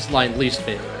song. It's just my least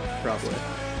favorite, probably.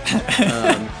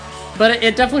 But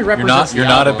it definitely represents You're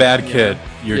the not a album. bad kid.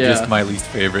 You're Yeah. just my least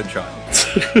favorite child.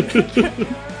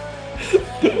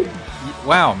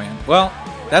 Wow, man. Well,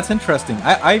 that's interesting.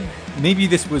 I maybe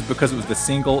this was because it was the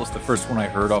single. It's the first one I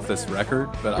heard off this record,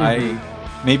 but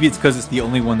maybe it's because it's the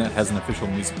only one that has an official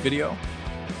music video.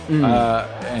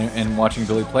 And watching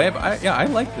Billy play it, but I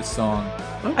like this song.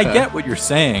 Okay. I get what you're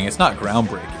saying. It's not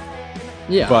groundbreaking,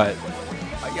 Yeah. but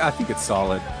I think it's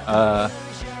solid.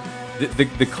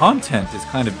 The content is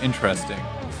kind of interesting.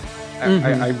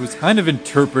 I was kind of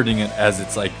interpreting it as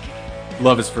it's like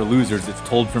 "Love Is for Losers." It's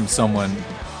told from someone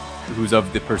who's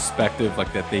of the perspective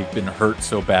like that they've been hurt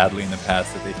so badly in the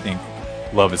past that they think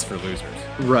love is for losers.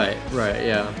 Right,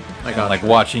 yeah. I got Like you.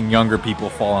 watching younger people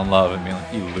fall in love and being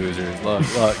like, "You losers, look,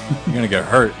 you're gonna get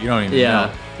hurt. You don't even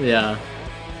know." Yeah.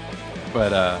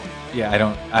 But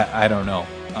I don't know.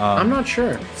 I'm not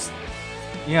sure.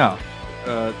 Yeah,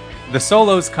 the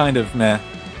solo's kind of meh.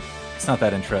 It's not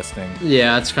that interesting.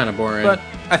 Yeah, it's kind of boring. But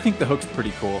I think the hook's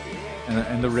pretty cool,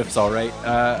 and the riff's all right.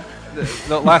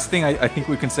 The last thing I think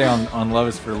we can say on "Love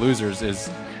Is for Losers" is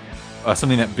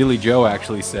something that Billy Joe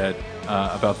actually said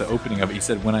about the opening of it. He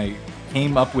said, "When I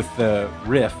came up with the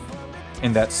riff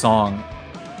in that song,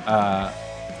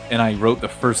 and I wrote the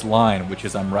first line, which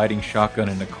is I'm riding shotgun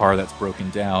in a car that's broken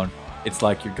down. It's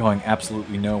like you're going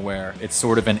absolutely nowhere. It's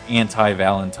sort of an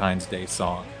anti-Valentine's Day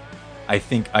song. I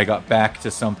think I got back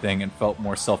to something and felt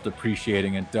more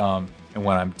self-depreciating and dumb. And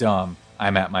when I'm dumb,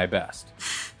 I'm at my best."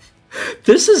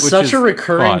 This is Which such is a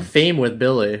recurring fun. theme with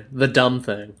Billy, the dumb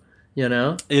thing, you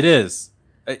know? It is.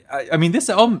 I mean, this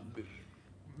album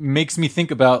makes me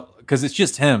think about, because it's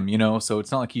just him, you know, so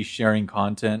it's not like he's sharing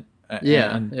content.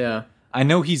 Yeah, And yeah. I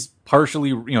know he's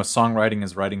partially, songwriting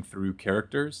is writing through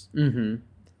characters. Mm-hmm.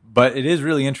 But it is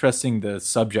really interesting the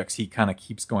subjects he kind of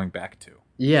keeps going back to.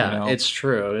 Yeah, you know? it's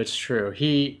true. It's true.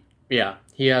 He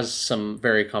has some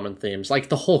very common themes, like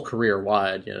the whole career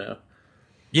wide, you know?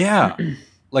 Yeah.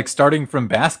 Like starting from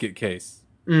Basket Case.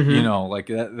 Mm-hmm. You know, like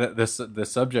the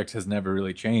subject has never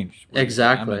really changed.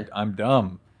 Exactly. I'm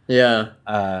dumb. Yeah.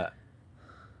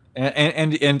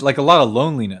 And like a lot of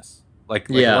loneliness, like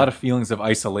Yeah. a lot of feelings of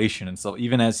isolation, and so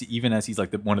even as he's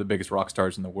like one of the biggest rock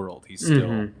stars in the world, he's still,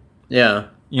 Mm-hmm. Yeah.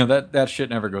 that shit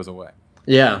never goes away.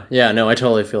 Yeah. No, I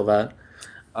totally feel that.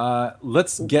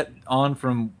 Let's get on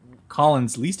from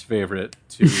Colin's least favorite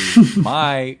to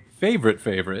my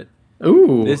favorite.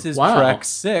 Ooh. This is wow. track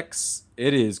 6.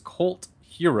 It is Colt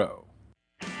Hero.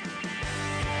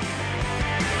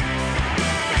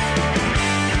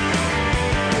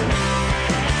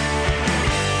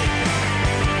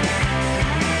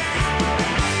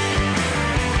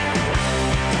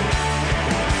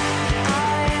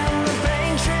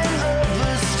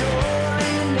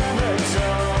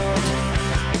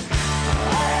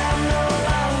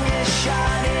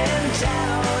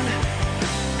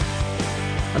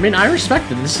 I mean, I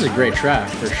respect it. This is a great track,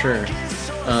 for sure.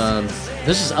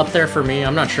 This is up there for me.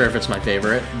 I'm not sure if it's my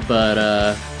favorite, but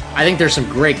I think there's some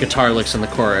great guitar licks in the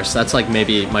chorus. That's like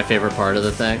maybe my favorite part of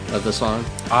the song.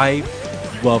 I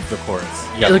love the chorus.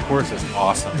 Yeah, Like- the chorus is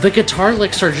awesome. The guitar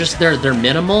licks are just they're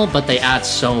minimal, but they add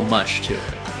so much to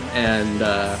it.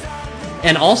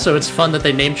 And also it's fun that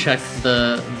they name check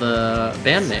the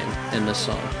band name in this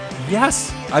song.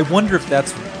 Yes, I wonder if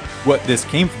that's what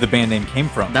the band name came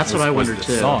from. That's what I was wondered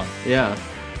the too. Song. Yeah.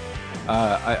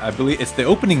 I believe it's the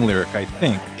opening lyric. I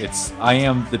think it's "I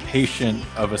am the patient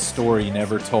of a story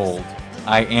never told.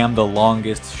 I am the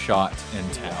longest shot in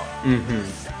town."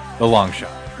 Mm-hmm. The long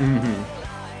shot. Mm-hmm.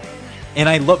 And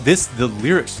I love this. The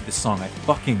lyrics to this song, I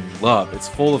fucking love. It's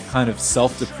full of kind of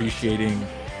self-depreciating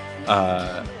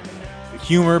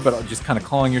humor, but just kind of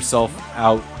calling yourself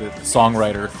out. The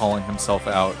songwriter calling himself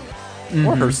out.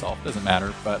 or herself, doesn't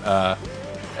matter. But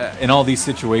in all these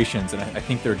situations, and I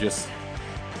think they're just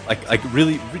like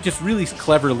really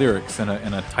clever lyrics in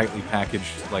a tightly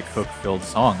packaged, like, hook-filled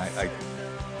song.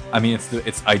 I mean,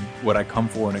 it's what I come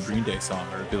for in a Green Day song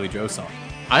or a Billy Joe song.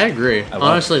 I agree.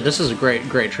 Honestly, this is a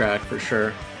great track for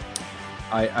sure.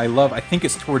 I think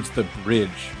it's towards the bridge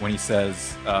when he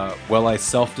says, well, I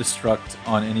self-destruct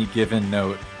on any given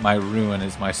note, my ruin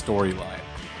is my storyline.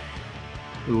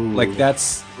 Like,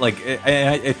 that's, like,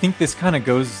 I think this kind of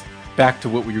goes back to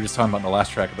what we were just talking about in the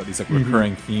last track, about these, like,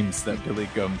 recurring themes that Billy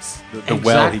comes, the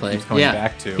well he keeps going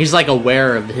back to. He's, like,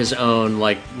 aware of his own,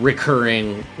 like,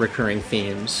 recurring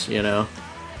themes, you know?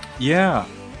 Yeah.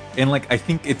 And, like, I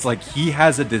think it's like he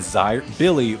has a desire,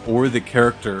 Billy, or the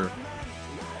character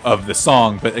of the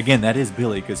song, but again, that is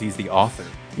Billy because he's the author.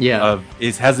 Yeah,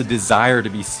 has a desire to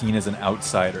be seen as an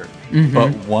outsider,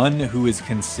 but one who is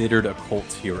considered a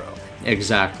cult hero.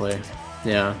 Exactly.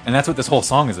 Yeah, and that's what this whole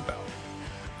song is about.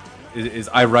 Is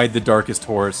I ride the darkest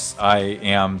horse. I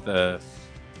am the,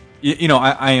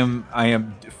 I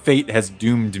am. Fate has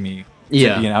doomed me to be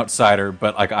an outsider,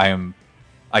 but, like, I am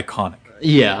iconic.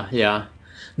 Yeah.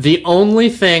 The only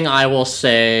thing I will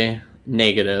say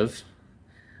negative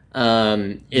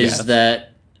is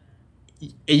that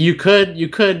you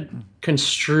could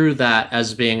construe that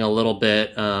as being a little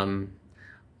bit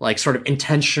like, sort of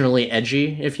intentionally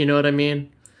edgy, if you know what I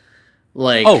mean.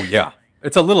 Like, oh yeah,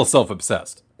 it's a little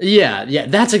self-obsessed. Yeah,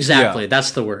 that's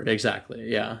the word,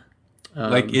 exactly. Yeah,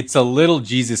 like, it's a little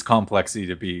Jesus complexy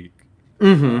to be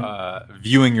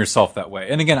viewing yourself that way.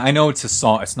 And again, I know it's a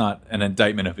song; it's not an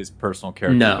indictment of his personal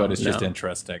character, but it's just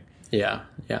interesting. Yeah.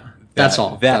 That's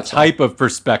all. That type of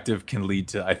perspective can lead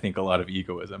to, I think, a lot of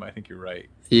egoism. I think you're right.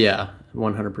 Yeah,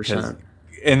 100%.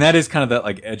 And that is kind of that,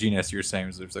 like, edginess you're saying.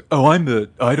 It's like, oh, I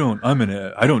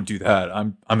don't do that.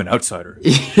 I'm an outsider.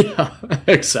 Yeah,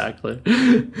 exactly.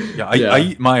 Yeah, I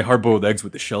eat my hard-boiled eggs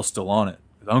with the shell still on it.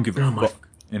 I don't give a fuck.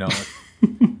 Like,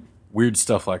 weird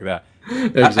stuff like that.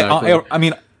 Exactly. I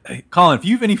mean, Colin, if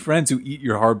you have any friends who eat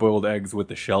your hard-boiled eggs with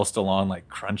the shell still on, like,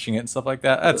 crunching it and stuff like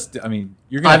that,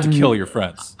 you're gonna have to kill your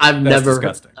friends. That's never.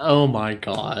 Disgusting. Oh my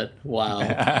god! Wow,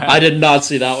 I did not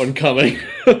see that one coming.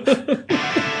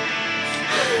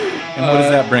 And what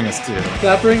does that bring us to?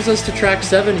 That brings us to track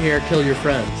 7 here. Kill Your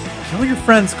Friends. Kill Your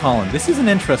Friends, Colin. This is an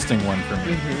interesting one for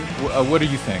me. What do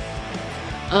you think?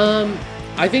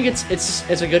 I think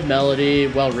it's a good melody,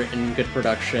 well written, good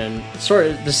production. Sort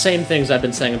of the same things I've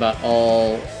been saying about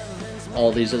all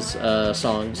these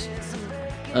songs.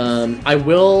 I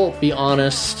will be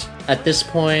honest, at this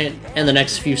point, and the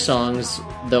next few songs,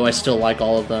 though I still like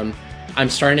all of them, I'm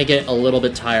starting to get a little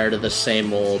bit tired of the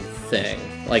same old thing.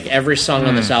 Like, every song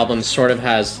on this album sort of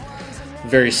has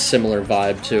very similar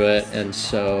vibe to it, and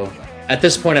so at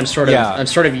this point I'm sort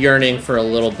of yearning for a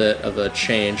little bit of a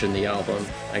change in the album,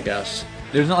 I guess.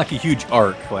 There's not, like, a huge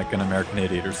arc like an American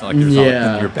Idiot or something. Like, there's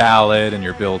not your ballad and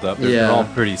your build-up. They're all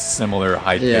pretty similar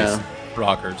high-paced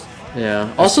rockers. Yeah.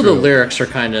 That's also true. The lyrics are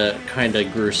kind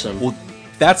of gruesome. Well,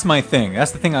 that's my thing.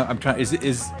 That's the thing I'm trying.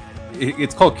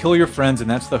 It's called "Kill Your Friends" and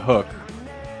that's the hook.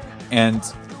 And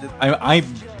I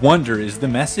wonder, is the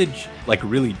message, like,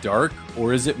 really dark,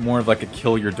 or is it more of, like, a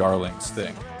 "kill your darlings"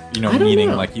 thing?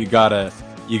 Meaning like you gotta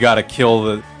kill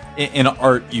the. In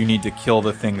art, you need to kill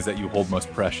the things that you hold most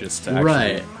precious to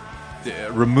actually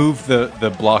remove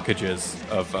the blockages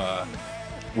of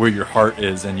where your heart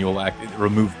is, and you'll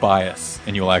remove bias,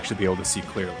 and you'll actually be able to see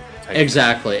clearly.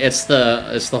 Exactly. It's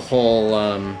the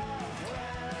whole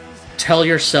tell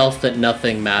yourself that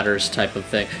nothing matters type of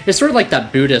thing. It's sort of like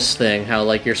that Buddhist thing, how,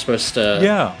 like, you're supposed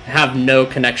to have no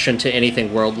connection to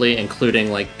anything worldly,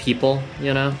 including, like, people,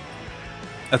 you know?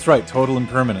 That's right, total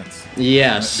impermanence.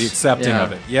 Yes. The accepting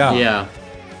of it. Yeah. Yeah.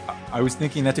 I was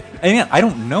thinking that too. And yeah, I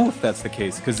don't know if that's the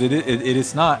case, because it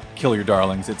is not kill your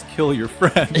darlings, it's kill your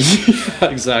friends.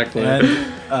 Exactly. And,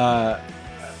 I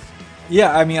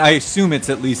mean, I assume it's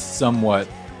at least somewhat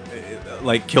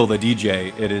like Kill the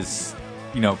DJ. It is,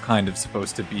 kind of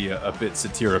supposed to be a bit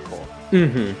satirical.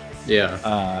 Mm-hmm.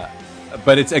 Yeah.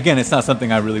 But it's not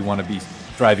something I really want to be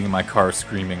driving in my car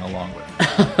screaming along with.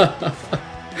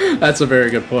 That's a very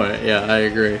good point. Yeah, I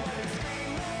agree.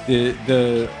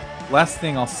 The last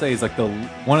thing I'll say is, like,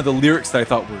 one of the lyrics that I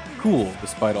thought were cool,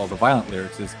 despite all the violent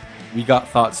lyrics, is, "We got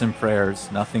thoughts and prayers,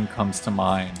 nothing comes to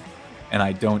mind, and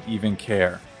I don't even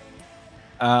care."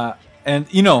 And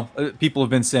people have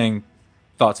been saying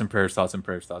thoughts and prayers, thoughts and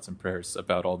prayers, thoughts and prayers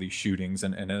about all these shootings,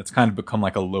 and it's kind of become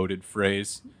like a loaded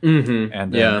phrase. Mm-hmm.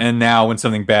 And now when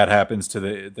something bad happens to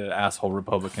the asshole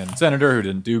Republican senator who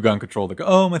didn't do gun control, they go,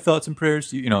 "Oh, my thoughts and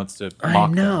prayers." It's to mock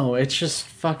I know them. It's just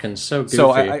fucking so goofy.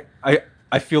 So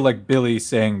I feel like Billy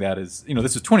saying that is,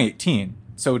 this is 2018,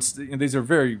 so these are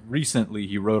very recently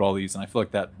he wrote all these, and I feel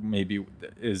like that maybe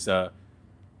is a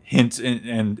hint,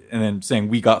 and then saying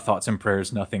we got thoughts and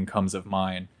prayers, nothing comes of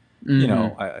mine.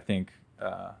 I think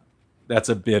that's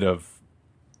a bit of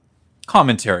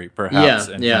commentary, perhaps.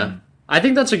 Yeah. I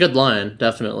think that's a good line,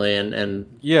 definitely, and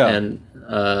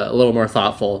a little more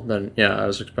thoughtful than I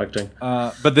was expecting.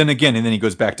 But then again, and then he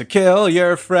goes back to kill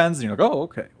your friends, and you're like, oh,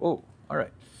 okay, oh, all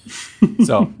right.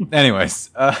 So, anyways,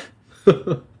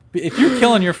 if you're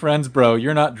killing your friends, bro,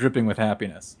 you're not dripping with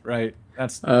happiness, right?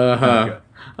 That's not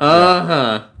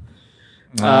good.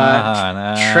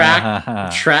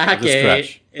 Track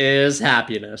 8 is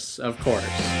Happiness, of course.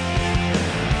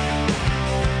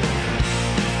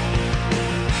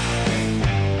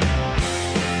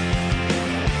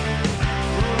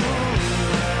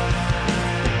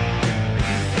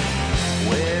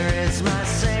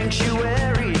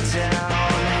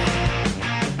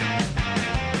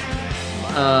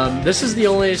 This is the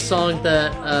only song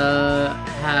that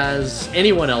has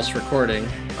anyone else recording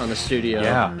on the studio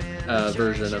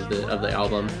version of the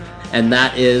album, and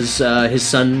that is his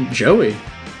son Joey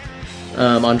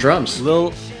on drums.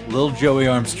 Lil Joey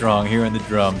Armstrong here on the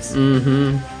drums.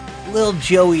 Mm-hmm. Lil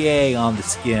Joey A on the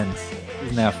skins.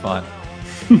 Isn't that fun?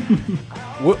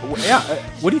 What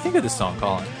do you think of this song,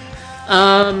 Colin?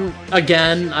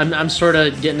 Again, I'm sort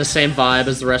of getting the same vibe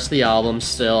as the rest of the album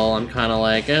still. I'm kind of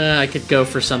like, I could go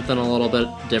for something a little bit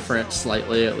different,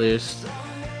 slightly at least.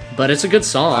 But it's a good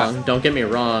song, don't get me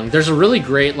wrong. There's a really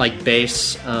great, like,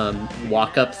 bass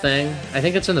walk-up thing. I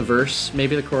think it's in the verse,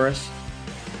 maybe the chorus.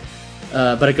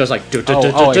 But it goes like...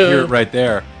 I hear it right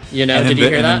there. Did you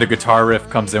hear that? And then the guitar riff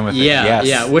comes in with it.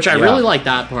 Yeah, which I really like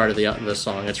that part of the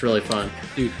song. It's really fun.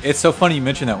 Dude, it's so funny you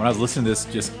mentioned that. When I was listening to this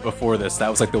just before this, that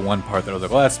was like the one part that I was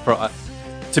like, well, that's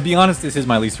to be honest, this is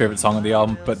my least favorite song on the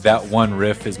album, but that one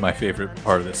riff is my favorite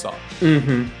part of this song.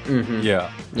 Yeah.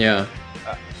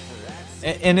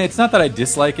 And it's not that I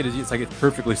dislike it. It's like it's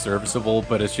perfectly serviceable,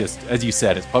 but it's just, as you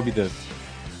said, it's probably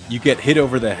you get hit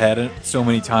over the head so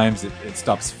many times it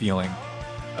stops feeling.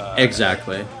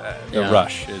 Exactly. The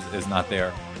rush is not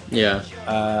there. Yeah.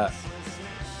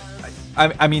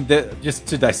 I mean, just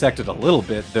to dissect it a little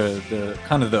bit, the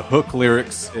kind of the hook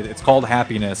lyrics, it's called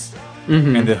Happiness,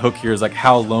 and the hook here is like,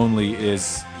 how lonely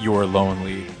is your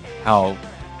lonely? How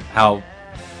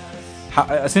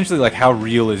essentially, like, how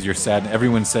real is your sadness?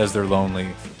 Everyone says they're lonely.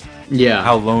 Yeah.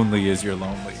 How lonely is your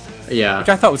lonely? Yeah. Which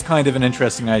I thought was kind of an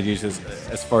interesting idea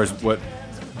as far as what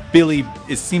Billy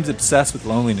seems obsessed with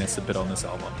loneliness a bit on this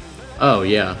album. Oh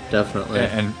yeah, definitely.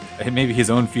 And maybe his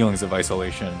own feelings of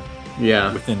isolation.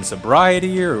 Yeah. Within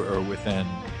sobriety or within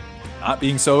not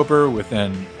being sober,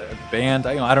 within a band.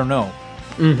 I don't know.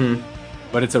 Mm-hmm.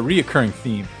 But it's a reoccurring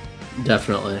theme.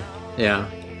 Definitely. Yeah.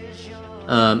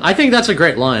 I think that's a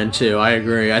great line too. I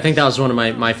agree. I think that was one of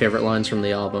my favorite lines from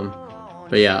the album.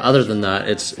 But yeah, other than that,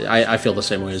 I feel the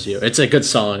same way as you. It's a good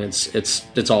song.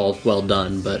 It's all well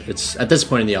done, but it's at this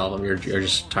point in the album you're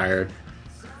just tired.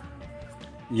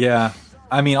 Yeah.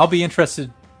 I mean, I'll be interested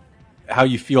how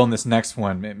you feel in this next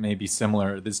one. It may be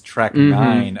similar. This track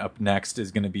 9 up next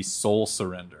is going to be Soul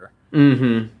Surrender.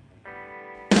 Mm-hmm.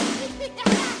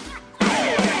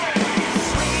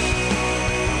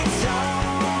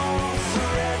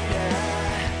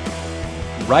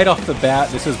 Right off the bat,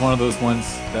 this is one of those ones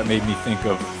that made me think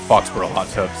of Foxborough Hot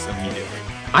Tubs immediately.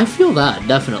 I feel that,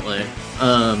 definitely.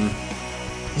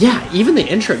 Yeah, even the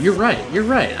intro, you're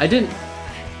right. I didn't...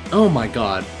 Oh my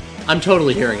god. I'm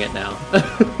totally hearing it now.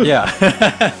 Yeah.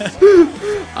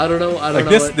 I don't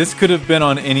know. This could have been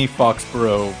on any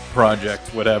Foxborough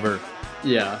project, whatever.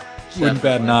 Yeah. Wouldn't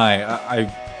bat an eye.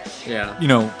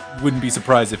 I wouldn't be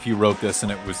surprised if you wrote this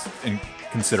and it was in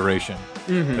consideration.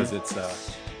 Because it's...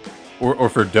 Or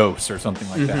for Dose or something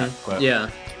like that. But yeah.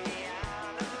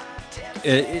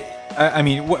 I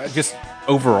mean, just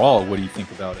overall, what do you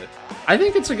think about it? I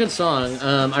think it's a good song.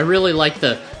 I really like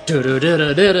the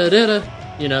do-do-do-do-do-do-do.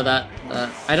 You know, that...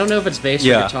 I don't know if it's bass or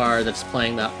guitar that's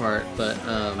playing that part, but...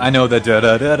 I know the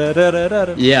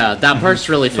da-da-da-da-da-da-da. Yeah, that part's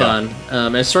really fun.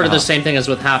 It's sort of the same thing as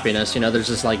with Happiness. You know, there's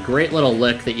this like great little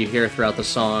lick that you hear throughout the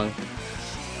song.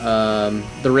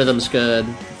 The rhythm's good.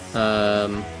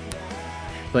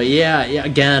 But yeah,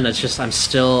 again, it's just I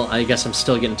guess I'm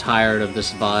still getting tired of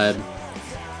this vibe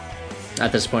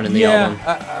at this point in the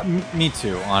album. Me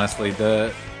too, honestly.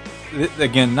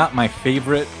 Again, not my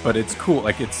favorite, but it's cool.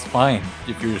 Like, it's fine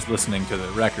if you're just listening to the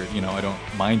record. I don't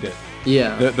mind it.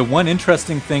 Yeah. The one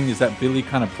interesting thing is that Billy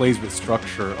kind of plays with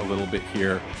structure a little bit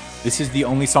here. This is the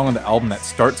only song on the album that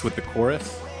starts with the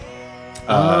chorus.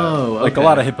 Like a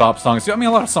lot of hip hop songs. I mean,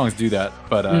 a lot of songs do that,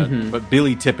 but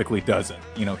Billy typically doesn't.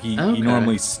 You know, he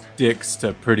normally sticks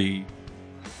to pretty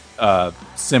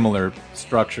similar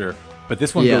structure. But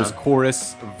this one goes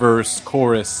chorus, verse,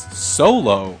 chorus,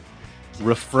 solo,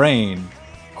 refrain,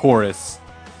 chorus,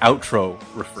 outro,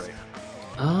 refrain.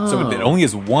 So it only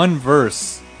has one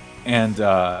verse and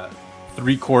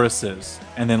 3 choruses,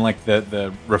 and then like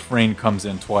the refrain comes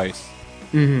in twice.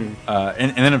 And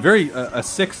then a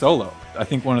sick solo. I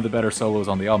think one of the better solos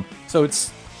on the album. So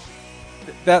it's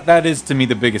that is to me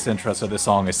the biggest interest of the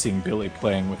song, is seeing Billy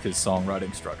playing with his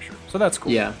songwriting structure. So that's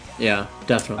cool. Yeah,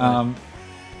 definitely.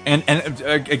 And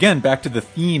again, back to the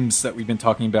themes that we've been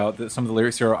talking about. Some of the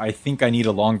lyrics here are, I think I need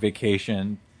a long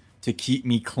vacation to keep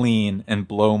me clean and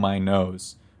blow my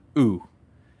nose. Ooh.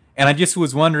 And I just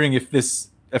was wondering if this,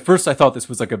 at first I thought this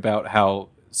was like about how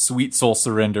sweet soul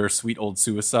surrender, sweet old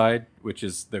suicide, which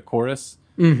is the chorus,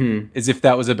 is if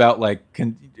that was about like,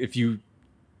 if you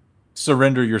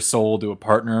surrender your soul to a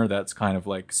partner, that's kind of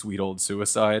like sweet old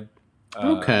suicide.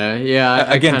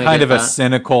 Again, kind of a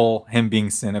cynical, him being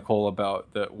cynical about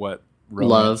what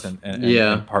romance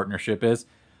and partnership is.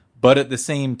 But at the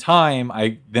same time,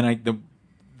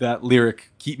 that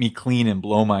lyric, keep me clean and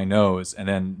blow my nose, and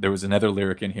then there was another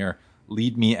lyric in here,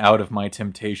 lead me out of my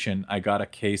temptation, I got a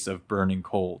case of burning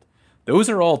cold. Those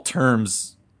are all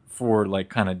terms for like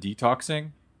kind of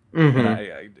detoxing. And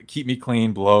I keep me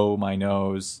clean, blow my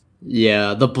nose.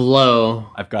 Yeah, the blow.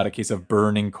 I've got a case of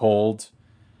burning cold.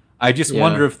 I just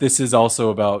wonder if this is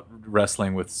also about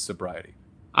wrestling with sobriety.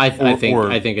 I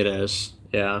think it is.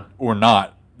 Yeah. Or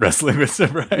not wrestling with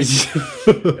sobriety.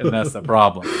 And that's the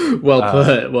problem.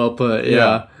 Well put.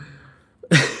 Yeah.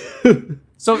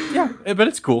 So, yeah, but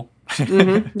it's cool.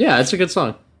 Yeah, it's a good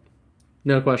song.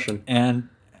 No question. And,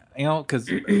 you know, because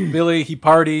Billy, he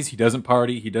parties, he doesn't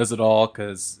party, he does it all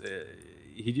because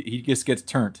he just gets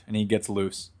turned and he gets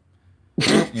loose.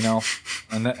 You know?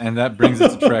 And that brings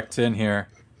us to track 10 here.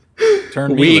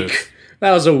 Turn me loose.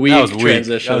 That was a weak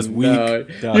transition. That was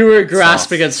weak. No, you were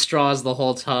grasping at straws the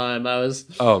whole time.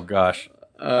 Oh gosh.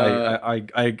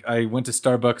 I went to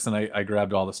Starbucks and I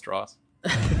grabbed all the straws.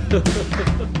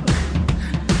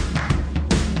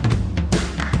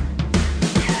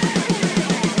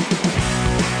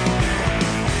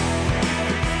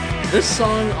 This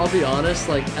song, I'll be honest,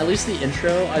 like at least the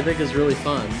intro I think is really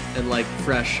fun and like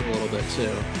fresh a little bit too.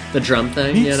 The drum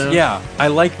thing, you know? Yeah, I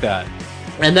like that.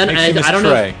 And then I don't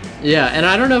know. Yeah, and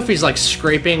I don't know if he's like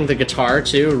scraping the guitar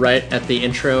too, right at the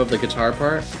intro of the guitar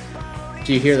part.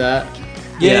 Do you hear that?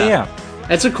 Yeah.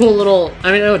 It's a cool little.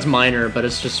 I mean, I know it's minor, but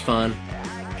it's just fun.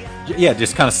 Yeah,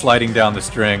 just kind of sliding down the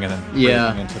string and then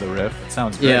breaking into the riff. It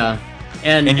sounds great. Yeah,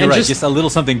 and you're right, just a little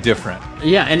something different.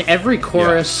 Yeah, and every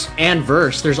chorus and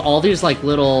verse, there's all these like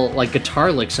little like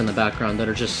guitar licks in the background that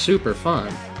are just super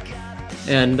fun.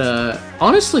 And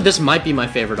honestly, this might be my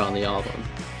favorite on the album.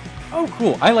 Oh,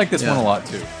 cool! I like this one a lot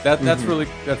too.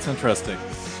 That's interesting.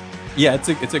 Yeah,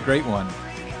 it's a great one.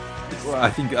 I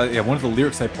think one of the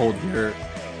lyrics I pulled here,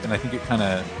 and I think it kind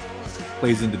of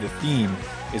plays into the theme,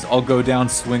 is "I'll go down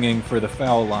swinging for the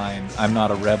foul line. I'm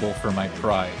not a rebel for my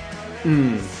pride."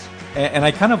 And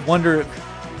I kind of wonder,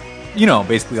 you know,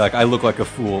 basically like I look like a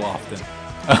fool often.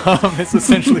 It's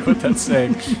essentially what that's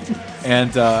saying.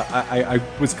 And I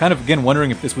was kind of again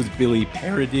wondering if this was Billy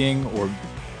parodying or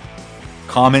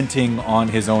commenting on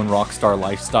his own rock star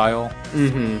lifestyle,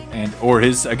 and or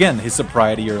his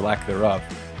sobriety or lack thereof,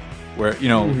 where, you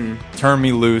know, turn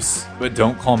me loose but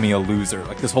don't call me a loser.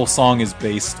 Like this whole song is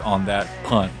based on that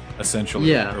pun,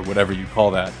 essentially, or whatever you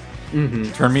call that.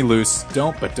 Turn me loose,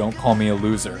 but don't call me a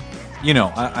loser. You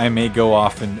know, I may go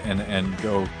off and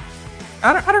go,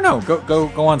 I don't know,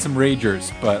 go on some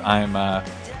ragers, but I'm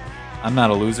not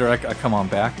a loser. I come on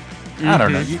back. I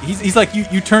don't know. He's like,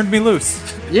 you turned me loose.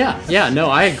 Yeah, no,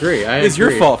 I agree. It's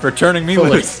your fault for turning me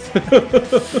loose.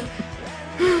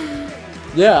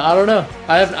 Yeah, I don't know.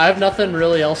 I have nothing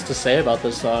really else to say about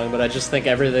this song, but I just think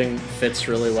everything fits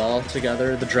really well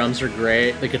together. The drums are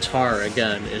great. The guitar,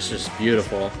 again, is just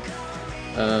beautiful.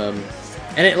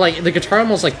 And it like the guitar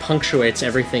almost like punctuates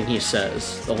everything he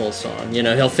says the whole song. You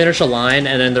know, he'll finish a line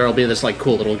and then there'll be this like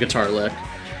cool little guitar lick,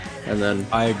 and then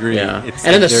I agree. Yeah, and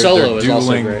then the solo is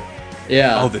also great.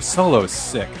 Yeah. Oh, the solo is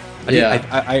sick.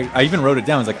 I even wrote it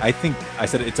down. It's like I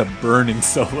said it's a burning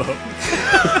solo.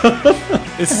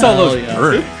 This solo's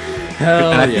burning.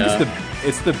 Hell and I think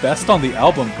it's the best on the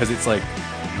album because it's like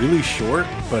really short,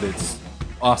 but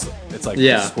awesome. It's like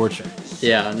scorching.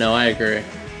 Yeah, no, I agree.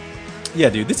 Yeah,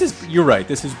 dude, you're right.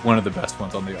 This is one of the best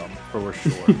ones on the album, for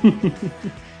sure.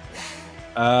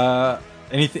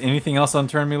 Anything else on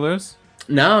Turn Me Loose?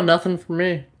 No, nothing for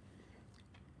me.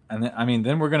 And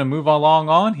then we're gonna move along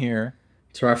on here.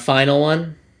 To our final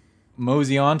one.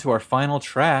 Mosey on to our final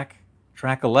track,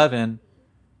 track 11,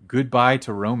 Goodbye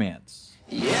to Romance.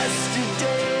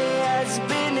 Yesterday has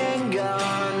been and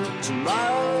gone.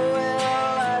 Tomorrow will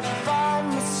I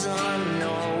find the sun,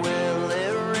 or will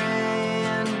it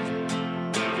rain?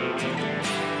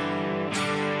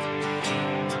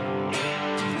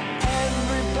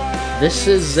 This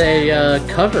is a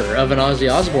cover of an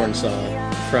Ozzy Osbourne song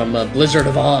from Blizzard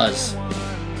of Oz.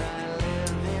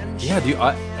 Yeah,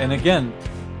 and again,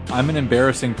 I'm an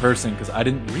embarrassing person because I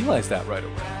didn't realize that right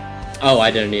away. Oh,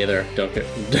 I didn't either.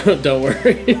 Don't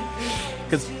worry.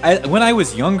 Because when I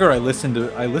was younger, I listened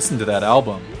to that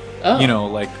album. Oh. You know,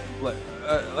 like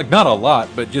not a lot,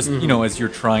 but just you know, as you're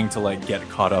trying to like get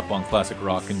caught up on classic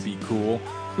rock and be cool,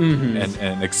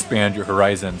 and expand your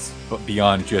horizons, but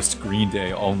beyond just Green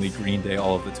Day, only Green Day,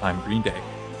 all of the time Green Day.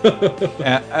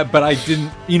 But I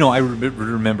didn't, you know, I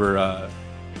remember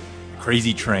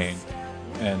Crazy Train,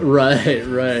 and right,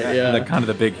 yeah, the kind of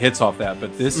the big hits off that.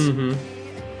 But this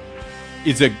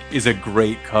is a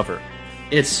great cover.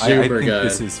 It's super I think good.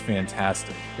 This is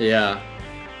fantastic. Yeah,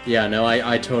 no,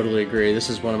 I totally agree. This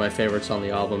is one of my favorites on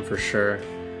the album for sure.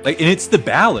 Like, and it's the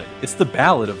ballad. It's the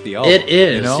ballad of the album. It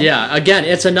is, you know? yeah. Again,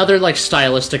 it's another like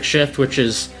stylistic shift, which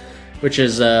is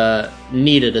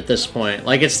needed at this point.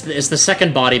 Like it's the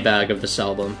second body bag of this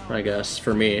album, I guess,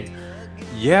 for me.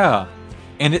 Yeah,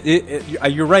 and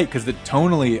you're right, because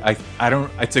tonally, I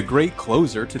don't. It's a great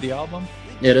closer to the album.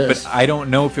 It is, but I don't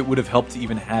know if it would have helped to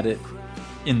even had it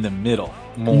in the middle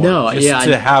more. No, just yeah,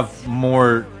 to have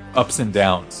more ups and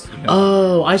downs. You know?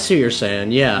 Oh, I see what you're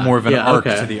saying. Yeah, more of an arc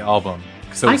okay. to the album,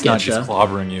 so it's not just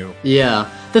clobbering you. Yeah,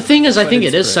 the thing is, I think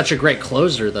it is great. Such a great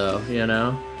closer, though. You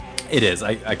know, it is.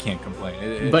 I can't complain.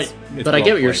 It's but well I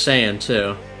get what you're played. sayand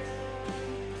too.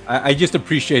 I just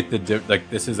appreciate like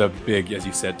this is a big, as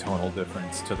you said, tonal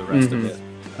difference to the rest of it.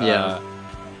 Yeah,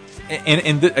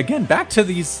 again, back to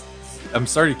these. I'm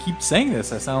sorry to keep saying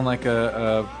this. I sound like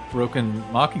a broken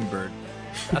mockingbird.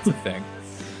 That's a thing.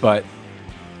 But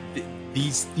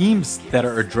these themes that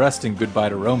are addressed in Goodbye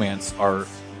to Romance are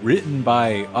written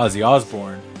by Ozzy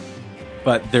Osbourne,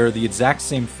 but they're the exact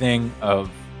same thing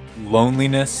of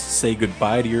loneliness, say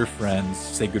goodbye to your friends,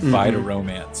 say goodbye to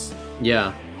romance.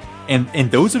 Yeah.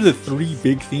 And those are the three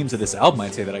big themes of this album,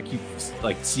 I'd say, that I keep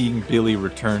like seeing Billy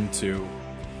return to,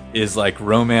 is like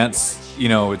romance, you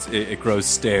know, it grows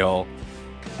stale.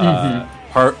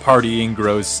 Partying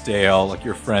grows stale, like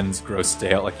your friends grow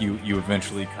stale, like you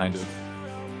eventually kind of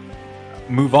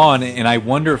move on. And I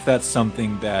wonder if that's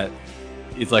something that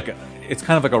is like it's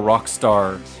kind of like a rock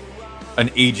star,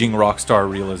 an aging rock star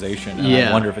realization. And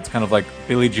I wonder if it's kind of like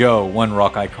Billy Joe, one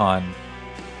rock icon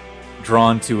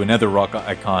drawn to another rock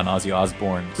icon, Ozzy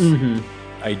Osbourne's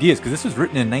ideas, because this was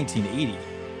written in 1980.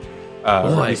 Or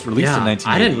at least released in 1980.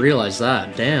 I didn't realize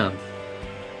that. Damn.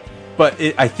 But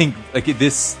I think like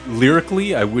this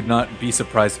lyrically, I would not be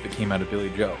surprised if it came out of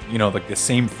Billy Joe. You know, like the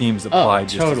same themes apply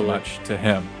just as much to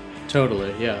him.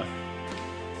 Totally, yeah.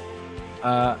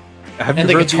 Have and you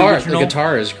the heard guitar, the original? The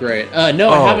guitar is great. No,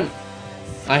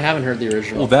 I haven't heard the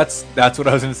original. Well, that's what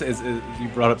I was going to say. Is you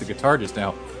brought up the guitar just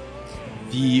now.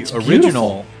 The it's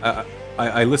original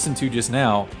I listened to just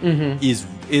now is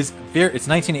very. It's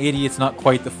 1980. It's not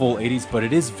quite the full 80s, but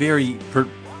it is very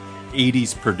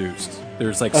 80s produced.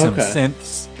 There's like some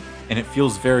synths, and it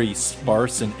feels very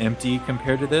sparse and empty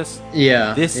compared to this.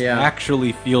 Yeah, this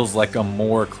actually feels like a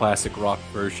more classic rock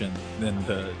version than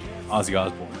the Ozzy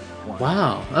Osbourne one.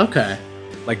 Wow. Okay.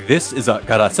 Like this is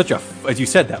got such a, as you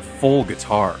said, that full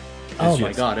guitar. Oh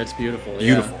my god, it's beautiful.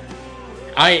 Beautiful.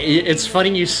 Yeah. It's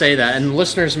funny you say that, and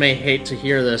listeners may hate to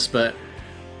hear this, but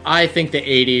I think the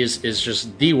 80s is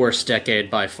just the worst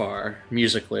decade by far,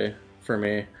 musically, for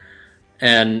me.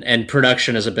 And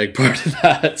production is a big part of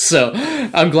that. So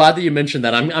I'm glad that you mentioned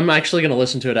that. I'm actually going to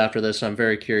listen to it after this. I'm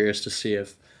very curious to see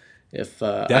if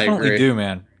definitely I agree. do,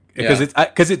 man. Because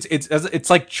it's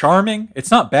like charming. It's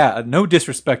not bad. No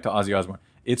disrespect to Ozzy Osbourne.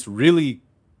 It's really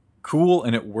cool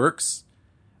and it works.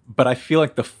 But I feel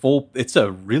like it's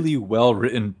a really well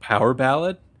written power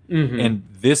ballad. And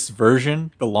this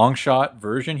version, the long shot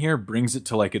version here, brings it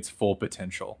to like its full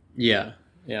potential. Yeah.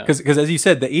 Yeah. Because as you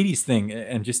said, the 80s thing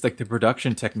and just like the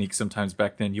production techniques sometimes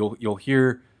back then, you'll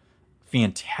hear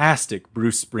fantastic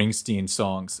Bruce Springsteen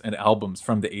songs and albums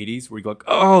from the 80s where you go like,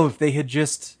 oh, if they had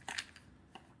just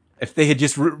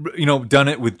done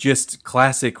it with just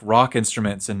classic rock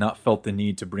instruments and not felt the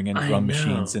need to bring in drum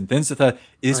machines and things like that,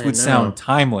 this would sound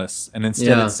timeless, and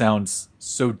instead it sounds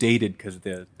so dated because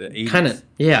the 80s.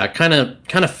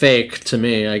 Kind of fake to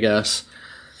me, I guess.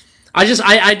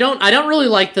 I don't really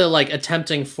like the like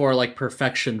attempting for like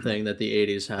perfection thing that the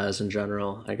 80s has in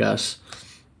general, I guess.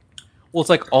 Well, it's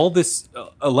like all this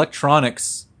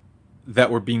electronics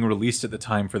that were being released at the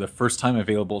time for the first time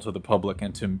available to the public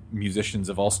and to musicians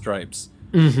of all stripes.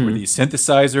 Where these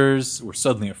synthesizers were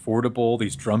suddenly affordable,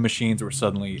 these drum machines were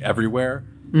suddenly everywhere,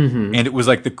 and it was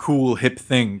like the cool hip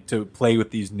thing to play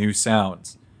with these new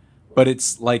sounds. But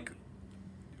it's like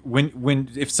when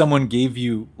if someone gave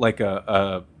you like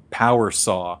a power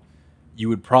saw, you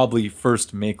would probably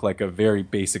first make like a very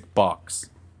basic box,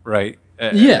 right?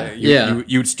 You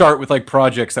would start with like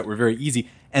projects that were very easy,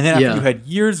 and then after you had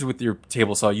years with your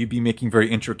table saw, you'd be making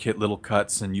very intricate little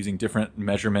cuts and using different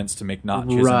measurements to make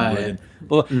notches. Right.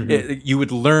 You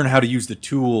would learn how to use the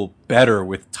tool better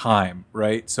with time,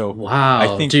 right? So Wow,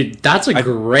 I think, dude, that's a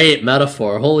great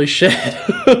metaphor. Holy shit.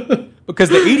 because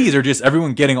the 80s are just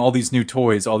everyone getting all these new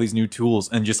toys, all these new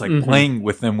tools, and just like playing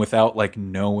with them without like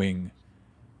knowing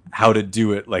how to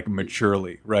do it like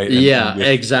maturely, right? And with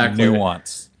exactly.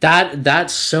 nuance.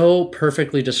 That so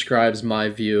perfectly describes my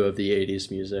view of the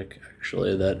 80s music,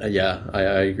 actually. That I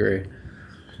agree.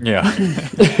 Yeah.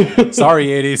 Sorry,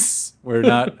 80s. We're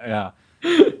not. Yeah.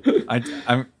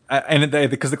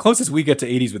 Because the closest we get to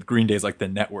 80s with Green Day is like The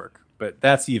Network, but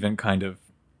that's even kind of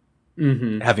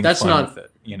having fun with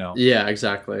it, you know? Yeah,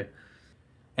 exactly.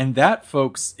 And that,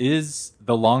 folks, is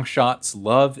the Long Shots'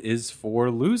 Love Is for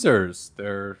Losers,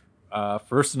 their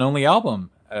first and only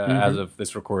album as of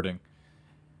this recording.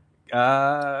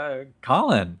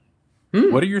 Colin,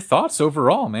 what are your thoughts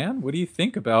overall, man? What do you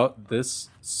think about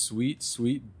this sweet,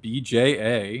 sweet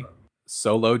BJA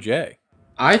Solo J?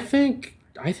 I think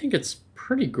it's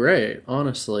pretty great,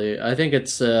 honestly. I think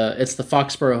it's the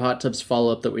Foxborough Hot Tubs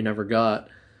follow-up that we never got.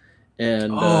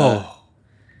 And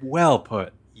well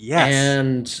put.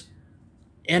 Yes.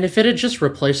 And if it had just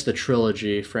replaced the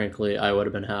trilogy, frankly, I would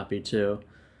have been happy too.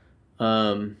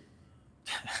 I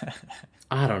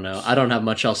don't know. I don't have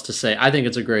much else to say. I think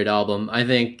it's a great album. I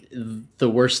think the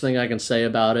worst thing I can say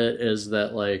about it is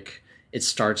that like it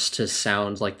starts to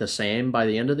sound like the same by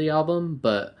the end of the album,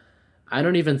 but I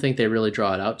don't even think they really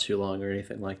draw it out too long or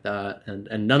anything like that.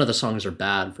 And none of the songs are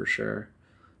bad for sure.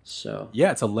 So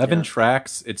yeah, it's 11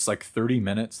 tracks. It's like 30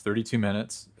 minutes, 32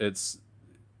 minutes. It's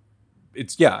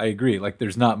yeah, I agree. Like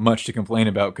there's not much to complain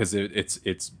about because it's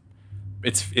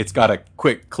got a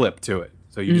quick clip to it.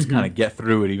 So you just kind of get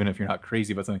through it even if you're not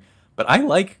crazy about something. But I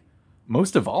like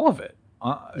most of all of it.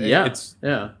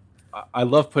 I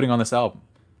love putting on this album.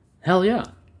 Hell yeah.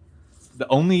 The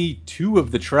only 2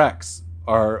 of the tracks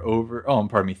are over. Oh,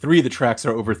 pardon me. 3 of the tracks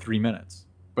are over 3 minutes,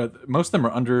 but most of them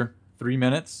are under 3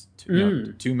 minutes.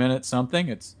 2 minutes something.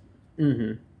 It's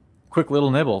quick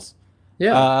little nibbles.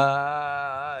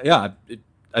 Yeah.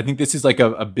 I think this is like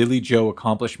a Billy Joe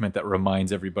accomplishment that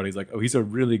reminds everybody, like, oh, he's a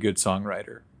really good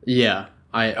songwriter. Yeah,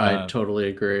 I totally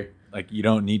agree. Like, you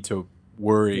don't need to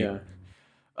worry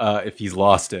if he's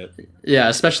lost it. Yeah,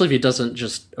 especially if he doesn't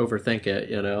just overthink it.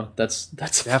 You know, that's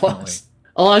definitely. Plus.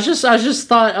 Oh, I just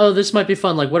thought, oh, this might be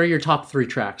fun. Like, what are your top 3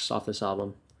 tracks off this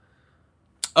album?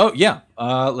 Oh yeah,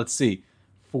 let's see.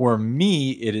 For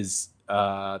me, it is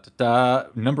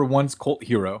number 1's Cult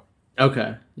Hero.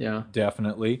 Okay, yeah,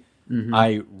 definitely.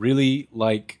 I really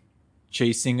like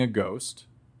Chasing a Ghost.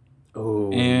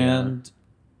 Oh, and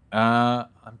I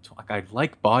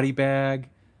like Body Bag.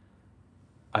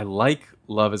 I like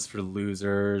Love Is for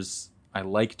Losers. I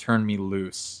like Turn Me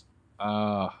Loose.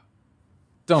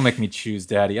 Don't make me choose,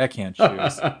 Daddy. I can't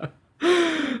choose.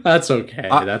 That's okay.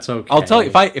 That's okay. I'll tell you,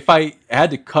 if I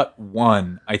had to cut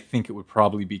one, I think it would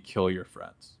probably be Kill Your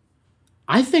Friends.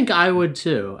 I think I would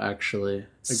too, actually.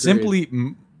 Agreed. Simply,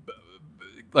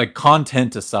 like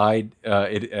content aside,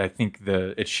 I think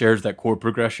it shares that chord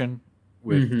progression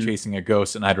with Chasing a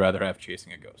Ghost, and I'd rather have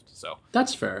Chasing a Ghost. So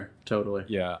that's fair, totally.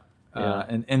 Yeah,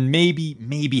 and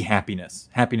maybe Happiness.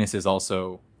 Happiness is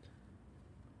also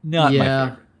not my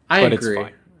favorite. I but agree. It's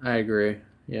fine. I agree.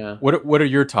 Yeah. What are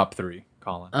your top 3,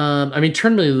 Colin? I mean,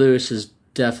 Turn Me Loose is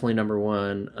definitely number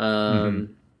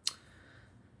 1.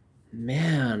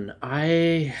 Man,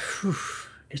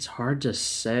 it's hard to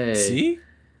say. See?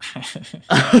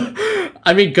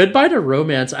 I mean, Goodbye to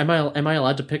Romance. Am I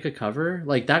allowed to pick a cover?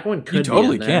 Like that one could. You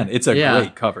totally be in there. can. It's a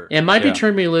great cover. It might be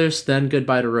Turn Me Loose, then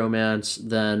Goodbye to Romance,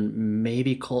 then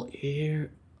maybe Cold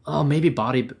Ear. Oh, maybe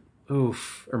Body.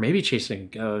 Oof, or maybe Chasing a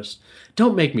Ghost.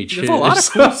 Don't make me choose. There's a lot of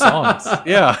cool songs.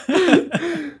 Yeah.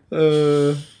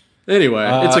 Anyway,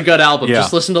 it's a good album. Yeah.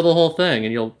 Just listen to the whole thing,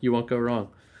 and you won't go wrong.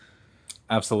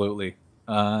 Absolutely.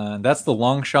 That's the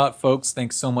Long Shot, folks.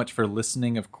 Thanks so much for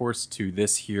listening, of course, to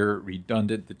this here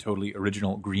redundant, the totally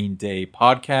original Green Day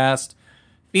podcast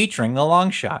featuring the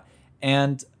Long Shot.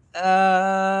 And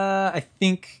I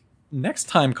think next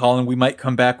time, Colin, we might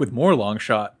come back with more Long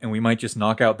Shot, and we might just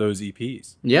knock out those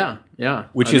EPs. Yeah.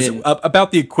 Which is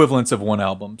about the equivalence of one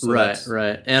album. So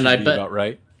right. And I bet about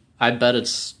right. I bet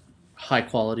it's high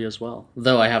quality as well.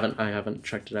 Though I haven't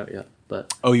checked it out yet.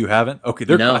 But oh, you haven't? Okay,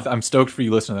 no. I'm stoked for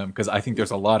you listening to them because I think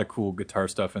there's a lot of cool guitar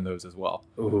stuff in those as well.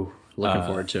 Ooh, looking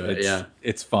forward to it.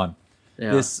 It's fun.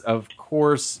 Yeah. This, of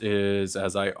course, is,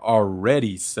 as I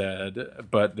already said,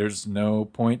 but there's no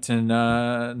point in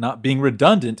not being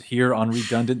redundant here on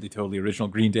Redundant, the totally original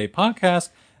Green Day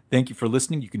podcast. Thank you for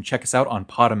listening. You can check us out on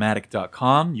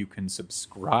Podomatic.com. You can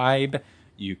subscribe.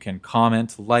 You can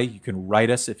comment, like. You can write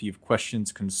us if you have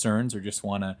questions, concerns, or just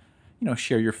want to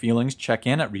share your feelings. Check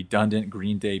in at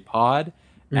redundantgreendaypod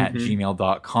at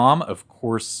gmail.com. Of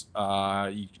course,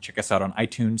 you can check us out on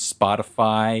iTunes,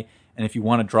 Spotify, and if you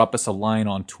want to drop us a line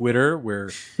on Twitter, where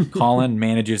Colin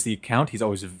manages the account, he's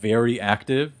always very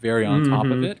active, very on top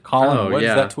of it. Colin, what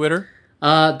is that Twitter?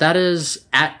 That is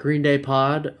at Green Day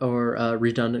Pod, or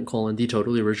Redundant : the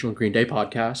totally original Green Day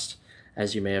podcast,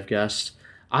 as you may have guessed.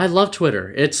 I love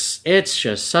Twitter. It's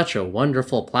just such a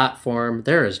wonderful platform.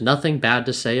 There is nothing bad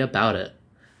to say about it.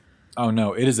 Oh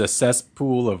no, it is a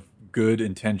cesspool of good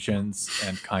intentions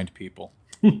and kind people.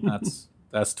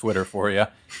 That's Twitter for you.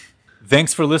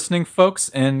 Thanks for listening, folks.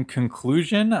 In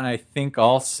conclusion, I think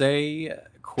I'll say,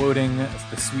 quoting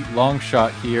the sweet Long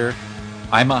Shot here,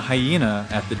 I'm a hyena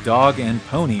at the Dog and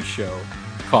Pony Show,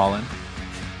 Colin.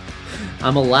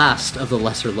 I'm a last of the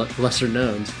lesser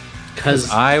knowns. Because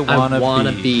I want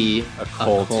to be a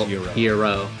cult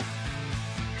hero.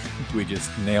 We just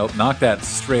knocked that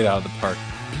straight out of the park.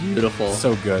 Beautiful.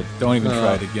 So good. Don't even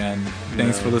try it again.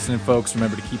 Thanks for listening, folks.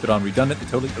 Remember to keep it on Redundant, the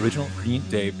totally original Green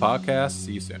Day podcast.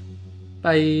 See you soon.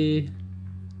 Bye.